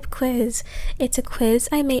Archetype quiz. It's a quiz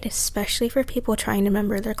I made especially for people trying to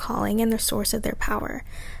remember their calling and the source of their power.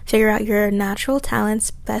 Figure out your natural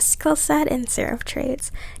talents, best skill set, and Seraph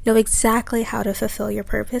traits. Know exactly how to fulfill your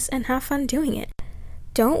purpose and have fun doing it.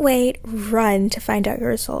 Don't wait, run to find out your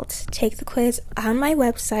results. Take the quiz on my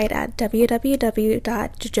website at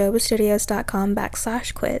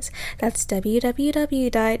www.jojobastudios.com/quiz. That's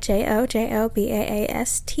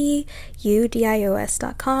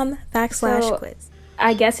www.jojobastudios.com/quiz.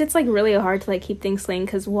 I guess it's, like, really hard to, like, keep things clean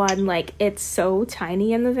because, one, like, it's so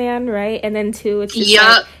tiny in the van, right? And then, two, it's just,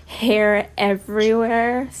 like, hair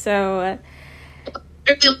everywhere, so...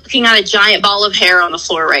 You're looking at a giant ball of hair on the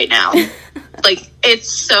floor right now. Like, it's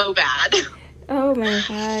so bad. Oh my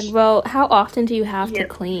god. Well, how often do you have to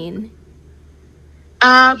clean?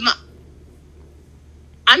 I'm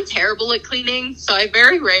terrible at cleaning, so I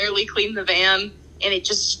very rarely clean the van, and it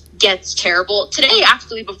just gets terrible. Today,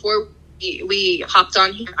 actually, before we hopped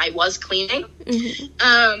on here, I was cleaning.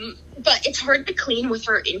 Mm-hmm. But it's hard to clean with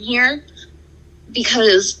her in here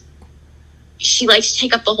because she likes to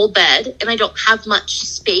take up the whole bed, and I don't have much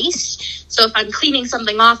space. So if I'm cleaning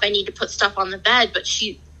something off, I need to put stuff on the bed, but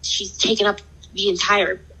she's taken up the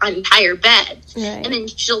entire bed. Right. And then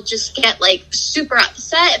she'll just get, like, super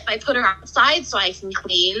upset if I put her outside so I can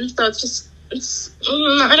clean. So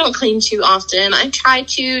I don't clean too often. I try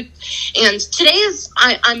to, and today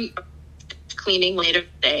I'm cleaning later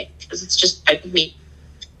today because it's just driving me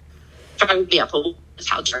up a little with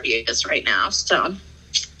how dirty it is right now. So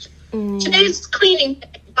today's cleaning,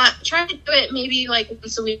 but try to do it maybe like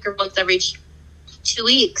once a week or once every 2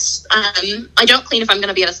 weeks. I don't clean if I'm going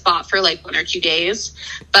to be at a spot for like 1 or 2 days,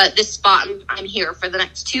 but this spot I'm here for the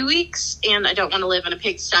next 2 weeks, and I don't want to live in a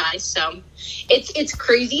pigsty. So it's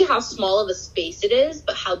crazy how small of a space it is,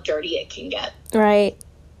 but how dirty it can get. Right.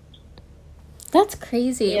 That's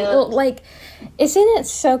crazy. Yeah. Well, like, isn't it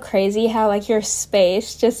so crazy how, like, your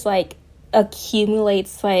space just, like,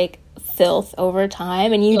 accumulates, like, filth over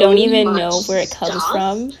time, and you don't even know where it comes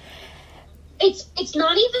from? It's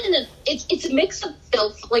not even it's a mix of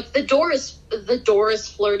filth. Like, the door is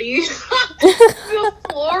flirty. The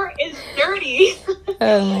floor is dirty.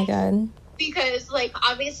 Oh my god. Because, like,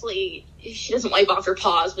 obviously she doesn't wipe off her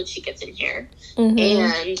paws when she gets in here. Mm-hmm.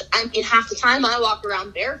 And I mean, half the time I walk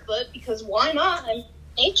around barefoot because why not?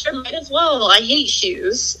 Nature might as well. I hate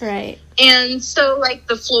shoes. Right. And so, like,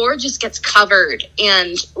 the floor just gets covered.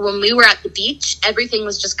 And when we were at the beach, everything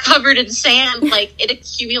was just covered in sand. Like, it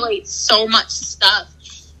accumulates so much stuff.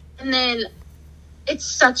 And then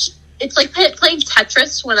it's like playing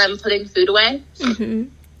Tetris when I'm putting food away. Mm-hmm.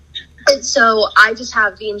 And so I just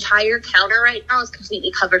have the entire counter right now is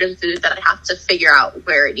completely covered in food that I have to figure out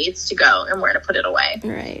where it needs to go and where to put it away.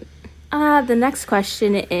 Right. The next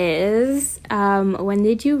question is, when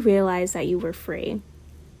did you realize that you were free?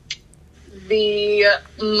 The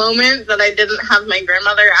moment that I didn't have my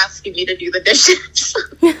grandmother asking me to do the dishes.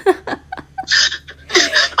 I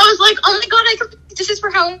was like, oh my god, I can do dishes for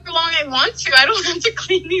however long I want to. I don't have to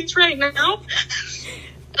clean these right now.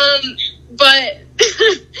 But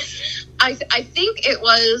I think it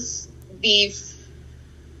was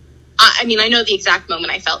I mean, I know the exact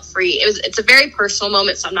moment I felt free. It's a very personal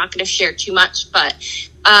moment, so I'm not going to share too much, but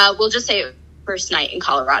we'll just say it was the first night in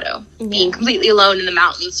Colorado, being completely alone in the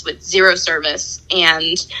mountains with zero service,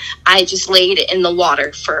 and I just laid in the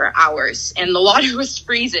water for hours, and the water was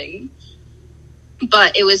freezing,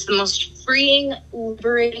 but it was the most freeing,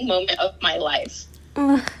 liberating moment of my life.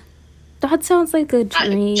 That sounds like a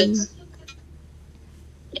dream.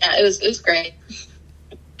 Yeah, it was great.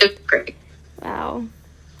 It was great. Wow.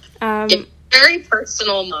 Very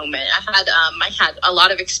personal moment. I had a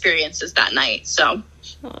lot of experiences that night. So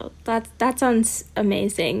that sounds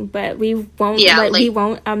amazing. But we won't. We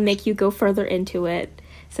won't make you go further into it.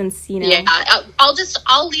 since, you know. Yeah,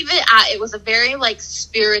 I'll leave it at, it was a very, like,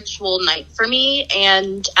 spiritual night for me,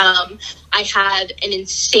 and I had an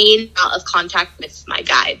insane amount of contact with my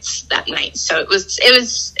guides that night, so it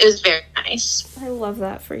was very nice. I love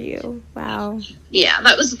that for you. Wow. Yeah,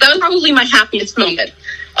 that was probably my happiest moment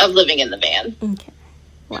of living in the van. Okay.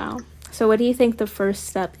 Wow. So what do you think the first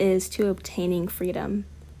step is to obtaining freedom?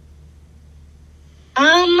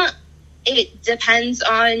 It depends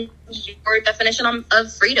on your definition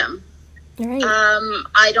of freedom. Right.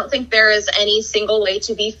 I don't think there is any single way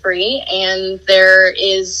to be free, and there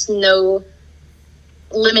is no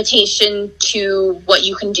limitation to what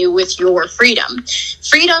you can do with your freedom.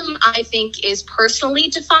 Freedom, I think, is personally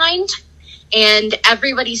defined, and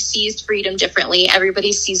everybody sees freedom differently.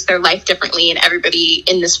 Everybody sees their life differently, and everybody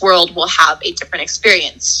in this world will have a different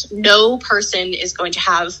experience. No person is going to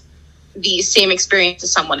have the same experience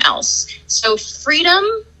as someone else. So freedom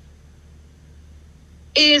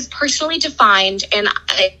is personally defined, and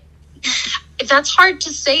that's hard to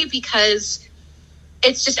say because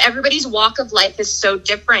it's just everybody's walk of life is so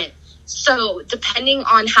different. So depending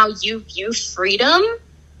on how you view freedom,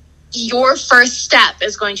 your first step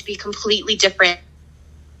is going to be completely different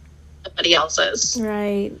than somebody else's.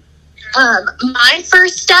 Right. My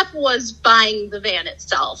first step was buying the van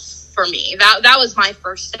itself. For me, that was my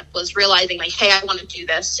first step, was realizing, like, hey, I want to do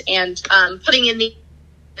this, and putting in the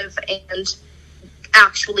and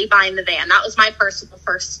actually buying the van. That was my personal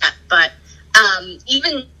first step. But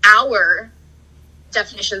even our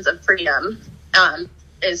definitions of freedom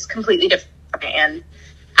is completely different, and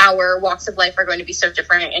our walks of life are going to be so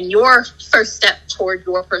different, and your first step toward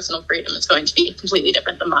your personal freedom is going to be completely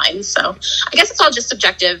different than mine. So I guess it's all just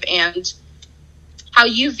subjective, and how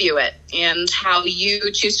you view it and how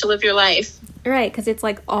you choose to live your life. Right, because it's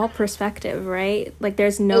like all perspective, right? Like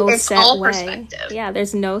there's no it's set all way. Perspective. Yeah,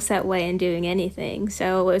 there's no set way in doing anything.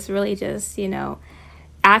 So it's really just, you know,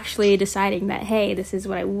 actually deciding that, hey, this is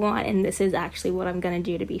what I want, and this is actually what I'm going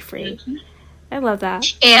to do to be free. Mm-hmm. I love that.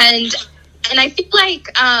 And I think, like,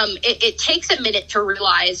 it takes a minute to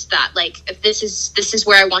realize that, like, if this is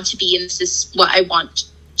where I want to be, and this is what I want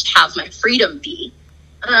to have my freedom be.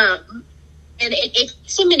 And it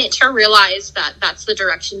takes a minute to realize that that's the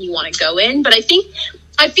direction you want to go in. But I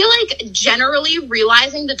feel like generally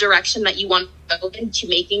realizing the direction that you want to go into,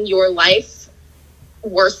 making your life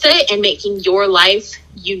worth it and making your life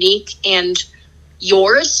unique and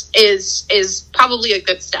yours is probably a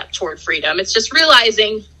good step toward freedom. It's just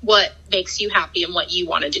realizing what makes you happy and what you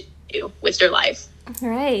want to do with your life.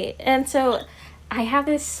 Right. And so I have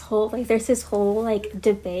this whole, like, there's this whole, like,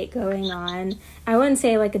 debate going on. I wouldn't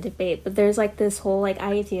say, like, a debate, but there's, like, this whole, like,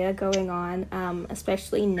 idea going on,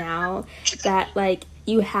 especially now, that, like,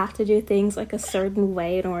 you have to do things, like, a certain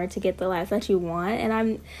way in order to get the life that you want.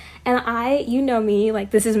 And you know me,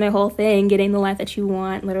 like, this is my whole thing, getting the life that you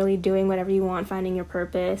want, literally doing whatever you want, finding your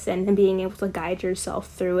purpose, and being able to guide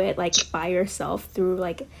yourself through it, like, by yourself through,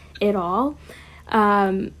 like, it all.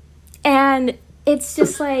 And it's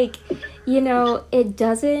just, like, you know, it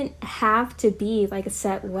doesn't have to be, like, a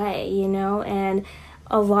set way, you know, and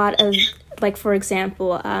a lot of, like, for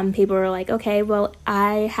example, people are like, okay, well,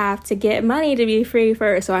 I have to get money to be free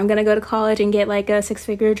first, so I'm going to go to college and get, like, a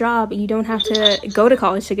 6-figure job. You don't have to go to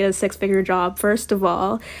college to get a 6-figure job, first of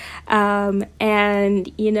all.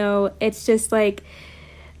 And, you know, it's just, like,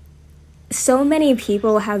 so many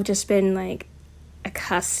people have just been, like,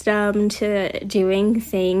 accustomed to doing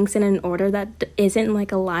things in an order that isn't,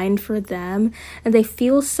 like, aligned for them, and they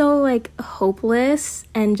feel so, like, hopeless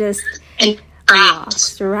and just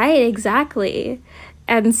lost. Right, exactly.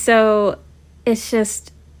 And so it's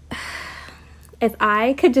just, if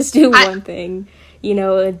I could just do one thing, you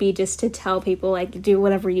know, it would be just to tell people, like, do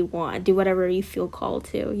whatever you want, do whatever you feel called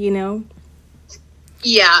to, you know.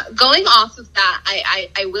 Yeah, going off of that,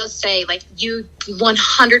 I will say, like, you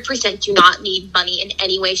 100% do not need money in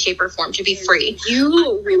any way, shape, or form to be free.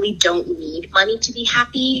 You really don't need money to be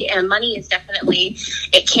happy, and money is definitely,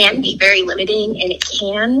 it can be very limiting, and it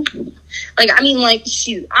can, like, I mean, like,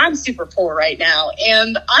 shoot, I'm super poor right now,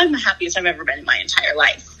 and I'm the happiest I've ever been in my entire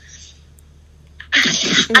life.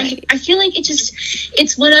 I feel like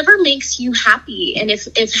it's whatever makes you happy. And if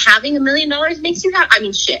having $1 million makes you happy, I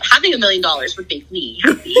mean, shit, having $1 million would make me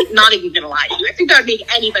happy. Not even gonna lie to you. I think that would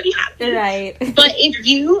make anybody happy. Right. But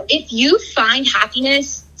if you find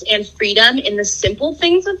happiness and freedom in the simple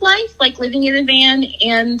things of life, like living in a van,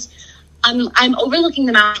 and I'm overlooking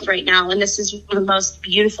the mountains right now, and this is one of the most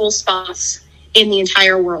beautiful spots in the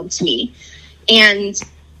entire world to me. And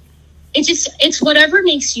it's whatever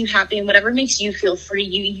makes you happy and whatever makes you feel free.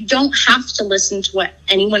 You don't have to listen to what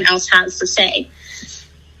anyone else has to say.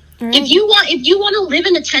 Right. If you want to live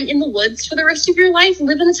in a tent in the woods for the rest of your life,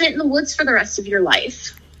 live in a tent in the woods for the rest of your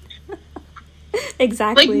life.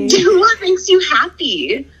 Exactly. Like, do what makes you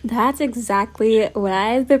happy. That's exactly what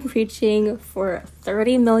I've been preaching for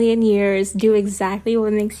 30 million years. Do exactly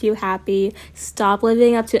what makes you happy. Stop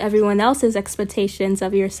living up to everyone else's expectations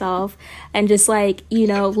of yourself, and just, like, you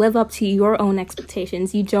know, live up to your own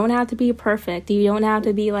expectations. You don't have to be perfect. You don't have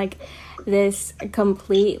to be, like, this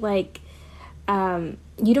complete, like,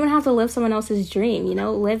 you don't have to live someone else's dream, you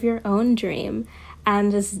know? Live your own dream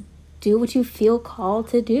and just do what you feel called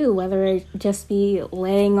to do, whether it just be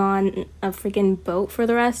laying on a freaking boat for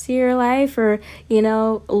the rest of your life, or, you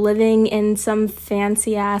know, living in some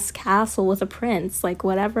fancy ass castle with a prince. Like,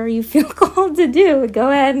 whatever you feel called to do, go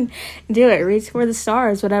ahead and do it. Reach for the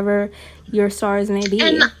stars, whatever your stars may be.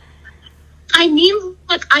 And I mean,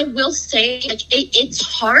 like, I will say, like, it's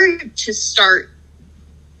hard to start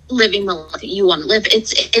living the life that you want to live.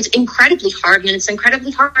 It's incredibly hard, and it's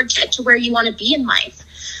incredibly hard to get to where you want to be in life.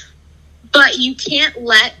 But you can't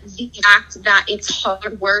let the fact that it's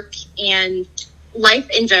hard work, and life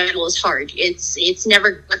in general is hard. It's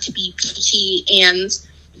never going to be peachy, and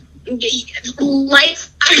life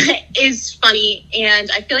is funny, and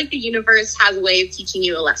I feel like the universe has a way of teaching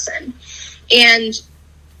you a lesson. And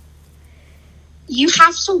you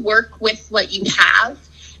have to work with what you have.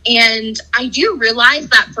 And I do realize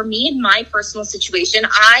that for me, in my personal situation,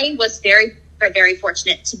 I was very, very, very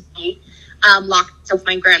fortunate to be locked with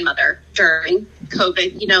my grandmother during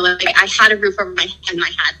COVID. You know, like, I had a roof over my head, and I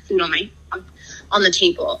had food on the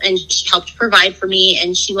table, and she helped provide for me,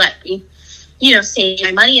 and she let me, you know, save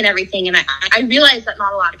my money and everything. And I realized that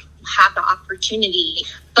not a lot of people have the opportunity,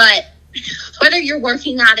 but whether you're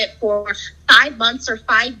working at it for 5 months or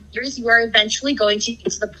 5 years, you are eventually going to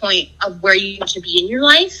get to the point of where you want to be in your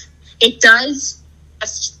life. It does.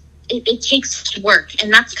 It takes work,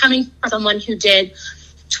 and that's coming from someone who did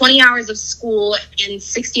 20 hours of school and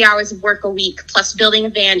 60 hours of work a week, plus building a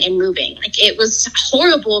van and moving. Like, it was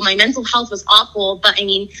horrible. My mental health was awful, but I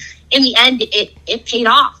mean, in the end, it paid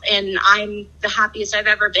off, and I'm the happiest I've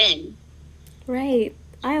ever been. Right.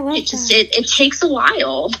 I love that. It takes a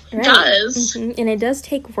while. Right. It does. Mm-hmm. And it does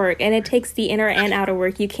take work, and it takes the inner and outer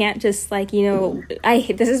work. You can't just, like, you know,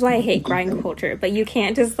 this is why I hate grind culture, but you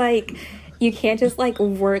can't just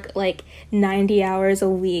work like 90 hours a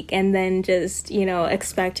week and then just, you know,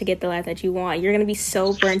 expect to get the life that you want. You're going to be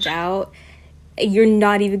so burnt out. You're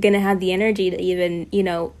not even going to have the energy to even, you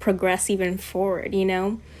know, progress even forward, you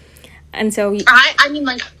know? And so I mean,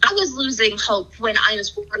 like, I was losing hope when I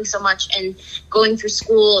was working so much and going through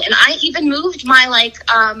school, and I even moved my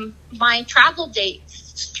my travel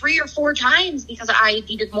dates 3 or 4 times because I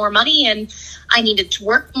needed more money, and I needed to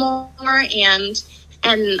work more, and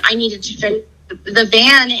I needed to finish the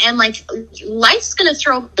van, and, like, life's gonna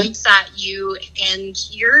throw bumps at you, and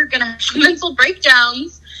you're gonna have mental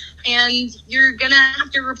breakdowns, and you're gonna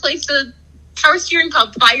have to replace a power steering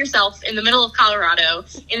pump by yourself in the middle of Colorado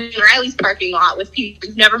in Riley's parking lot with people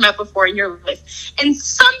you've never met before in your life. And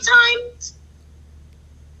sometimes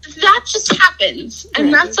that just happens,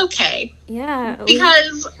 and that's okay. Yeah.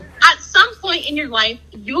 Because at some point in your life,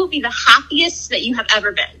 you will be the happiest that you have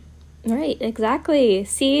ever been. Right, exactly.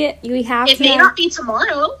 See, we have It may not be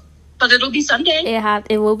tomorrow, but it'll be someday.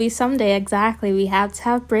 It will be someday, exactly. We have to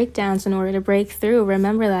have breakdowns in order to break through.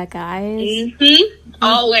 Remember that, guys. Mm-hmm.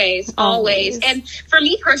 Always. And for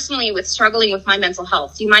me personally, with struggling with my mental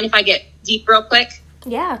health, do you mind if I get deep real quick?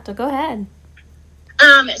 Yeah, so go ahead.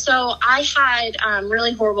 So I had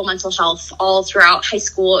really horrible mental health all throughout high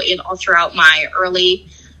school and all throughout my early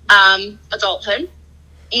adulthood.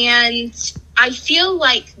 And I feel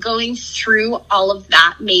like going through all of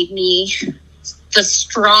that made me the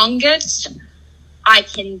strongest I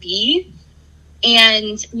can be,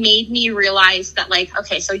 and made me realize that, like,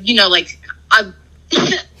 okay, so, you know, like, I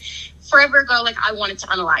forever ago, like, I wanted to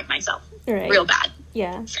unalive myself real bad.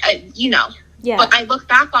 Yeah. You know. Yeah. But I look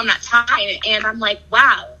back on that time, and I'm like,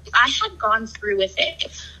 wow, if I had gone through with it,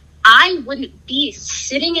 I wouldn't be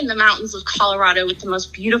sitting in the mountains of Colorado with the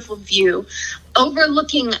most beautiful view,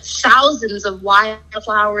 overlooking thousands of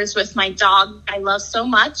wildflowers with my dog I love so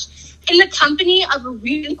much, in the company of a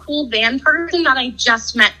really cool van person that I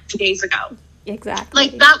just met 2 days ago. Exactly.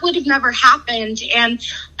 Like, that would have never happened. And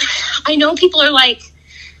I know people are like,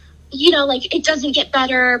 you know, like, it doesn't get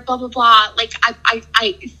better, blah, blah, blah. Like,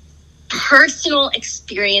 I personal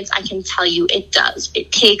experience, I can tell you it does.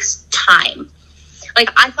 It takes time. Like,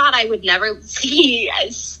 I thought I would never see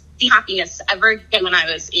happiness ever again when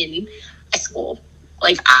I was in high school.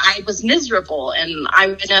 Like, I was miserable, and I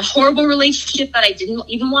was in a horrible relationship that I didn't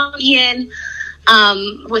even want to be in.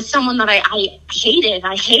 with someone that I hated.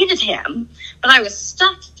 I hated him, but I was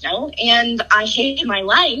stuck, and I hated my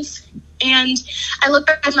life. And I look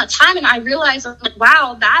back at that time and I realized, like,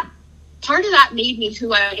 wow, that part of that made me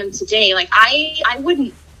who I am today. Like, I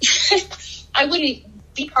wouldn't, I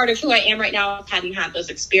wouldn't be part of who I am right now if I hadn't had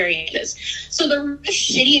those experiences. So the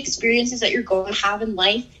shitty experiences that you're going to have in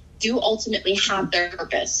life do ultimately have their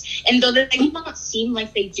purpose. And though they may not seem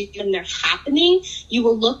like they do when they're happening, you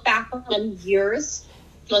will look back on them years,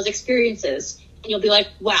 those experiences, and you'll be like,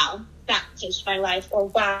 wow, that changed my life, or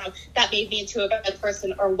wow, that made me into a better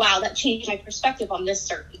person, or wow, that changed my perspective on this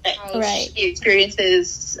certain thing. Right. The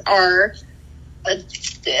experiences are,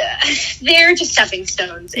 they're just stepping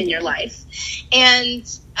stones in your life. And,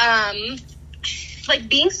 like,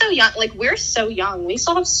 being so young, like, we're so young, we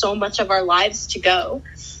still have so much of our lives to go.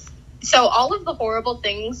 So all of the horrible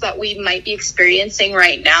things that we might be experiencing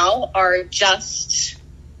right now are just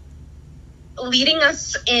leading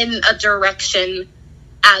us in a direction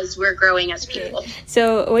as we're growing as people.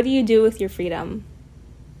 So what do you do with your freedom?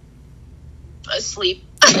 Sleep.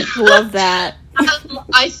 Love that.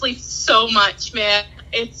 I sleep so much, man.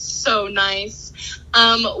 It's so nice.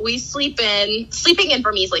 We sleeping in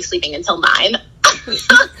for me is like sleeping until 9.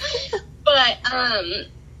 But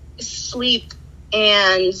sleep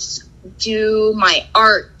and do my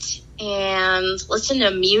art and listen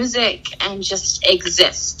to music and just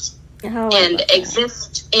exist. And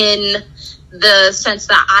exist in the sense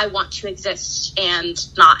that I want to exist and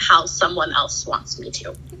not how someone else wants me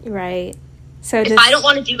to. Right. So if I don't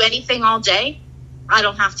want to do anything all day, I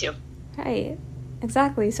don't have to. Right.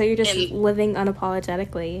 Exactly. So you're just living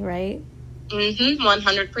unapologetically, right?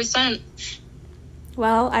 100%.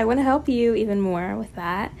 Well, I want to help you even more with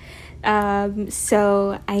that.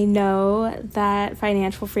 So I know that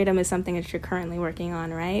financial freedom is something that you're currently working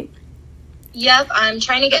on, right? Yep, I'm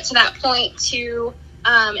trying to get to that point too.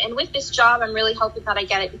 And with this job, I'm really hoping that I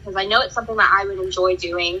get it because I know it's something that I would enjoy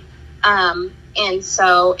doing. And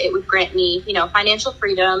so it would grant me, financial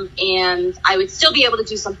freedom, and I would still be able to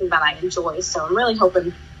do something that I enjoy. So I'm really hoping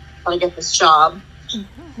that I get this job.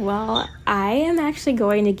 Well, I am actually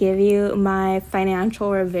going to give you my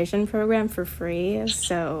financial revision program for free.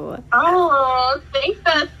 So, thanks,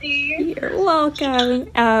 Betsy. You're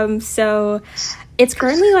welcome. So it's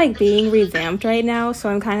currently like being revamped right now. So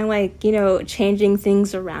I'm kind of like, changing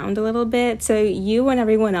things around a little bit. So you and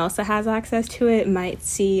everyone else that has access to it might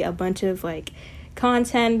see a bunch of like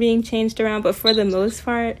content being changed around, but for the most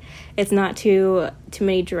part, it's not too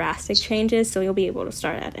many drastic changes. So you'll be able to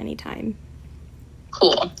start at any time.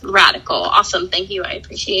 Cool. Radical. Awesome. Thank you. I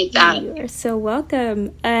appreciate that. You're so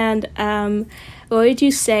welcome. And what would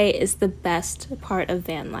you say is the best part of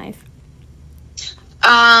van life?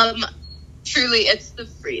 Truly, it's the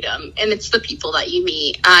freedom, and it's the people that you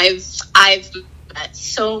meet. I've met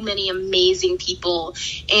so many amazing people,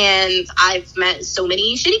 and I've met so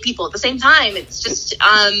many shitty people at the same time. It's just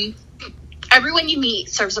everyone you meet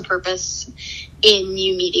serves a purpose in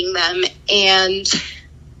you meeting them, and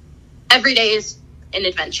every day is an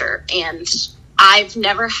adventure, and I've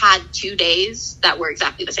never had 2 days that were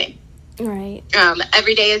exactly the same. Right.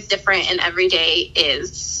 Every day is different, and every day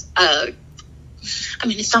is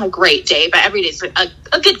it's not a great day, but every day is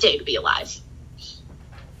a good day to be alive.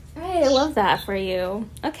 Right, I love that for you.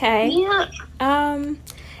 Okay. Yeah.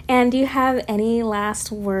 And do you have any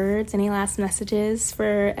last words, any last messages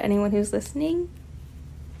for anyone who's listening?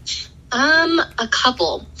 A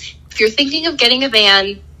couple. If you're thinking of getting a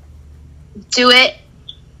van, do it,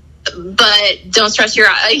 but don't stress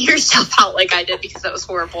yourself out like I did, because that was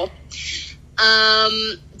horrible.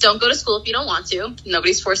 Don't go to school if you don't want to.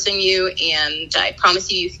 Nobody's forcing you, and I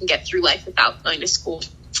promise you can get through life without going to school.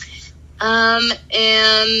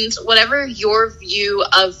 And whatever your view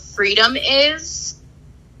of freedom is,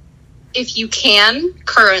 if you can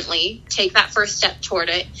currently take that first step toward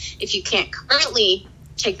it. If you can't currently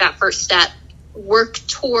take that first step, work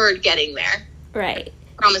toward getting there. Right.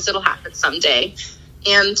 Promise it'll happen someday.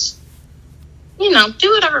 And,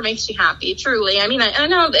 do whatever makes you happy, truly. I mean, I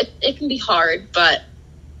know that it can be hard, but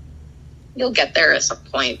you'll get there at some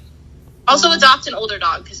point. Also, adopt an older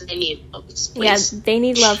dog because they need love. Yes, they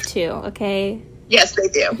need love too, okay? Yes, they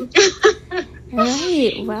do.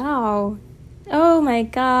 Right, wow. Oh my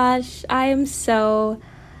gosh,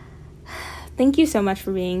 Thank you so much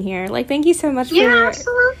for being here. Like, thank you so much for... Yeah,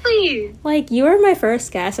 absolutely. Like, you were my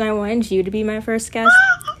first guest, and I wanted you to be my first guest.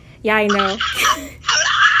 Yeah, I know.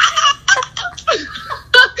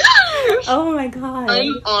 Oh my god.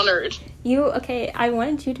 I'm honored. I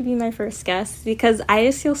wanted you to be my first guest because I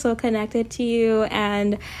just feel so connected to you,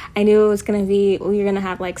 and I knew we were gonna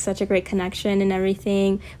have like such a great connection and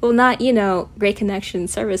everything. Well, not, great connection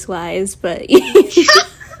service-wise, but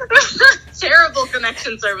terrible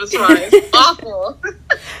connection service-wise. Awful.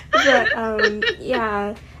 But,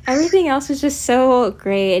 yeah. Everything else was just so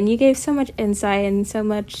great, and you gave so much insight and so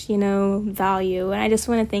much, value, and I just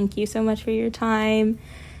want to thank you so much for your time,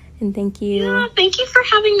 and thank you. Yeah, thank you for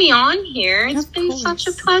having me on here. It's been such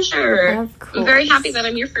a pleasure. Of course. I'm very happy that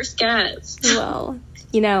I'm your first guest. Well,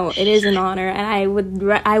 it is an honor, and I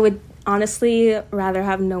would honestly rather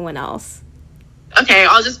have no one else. Okay,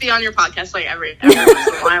 I'll just be on your podcast like every once in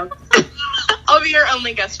a while. I'll be your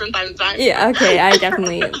only guest from time to time. Yeah, okay, I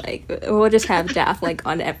definitely, we'll just have Daff,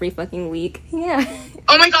 on every fucking week. Yeah.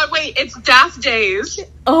 Oh my god, wait, it's Daff Days.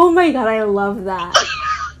 Oh my god, I love that.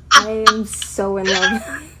 I am so in love.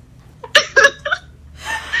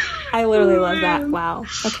 I literally love that. Wow.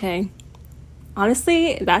 Okay.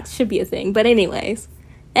 Honestly, that should be a thing. But anyway.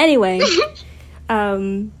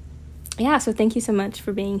 Yeah, so thank you so much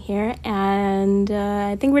for being here. And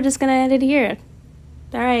I think we're just going to end it here.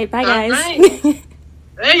 All right. Bye, guys. Right.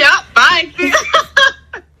 Yeah, bye.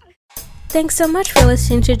 Thanks so much for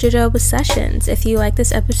listening to Jojoba Sessions. If you like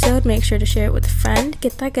this episode, make sure to share it with a friend.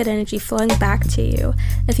 Get that good energy flowing back to you.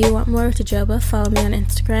 If you want more of Jojoba, follow me on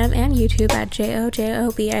Instagram and YouTube at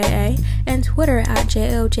JOJOBAA and Twitter at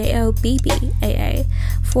JOJOBBAA.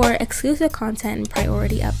 For exclusive content and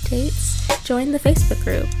priority updates, join the Facebook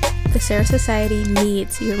group. The Sarah Society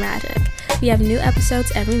needs your magic. We have new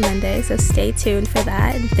episodes every Monday, so stay tuned for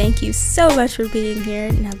that. And thank you so much for being here.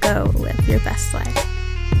 Now go live your best life.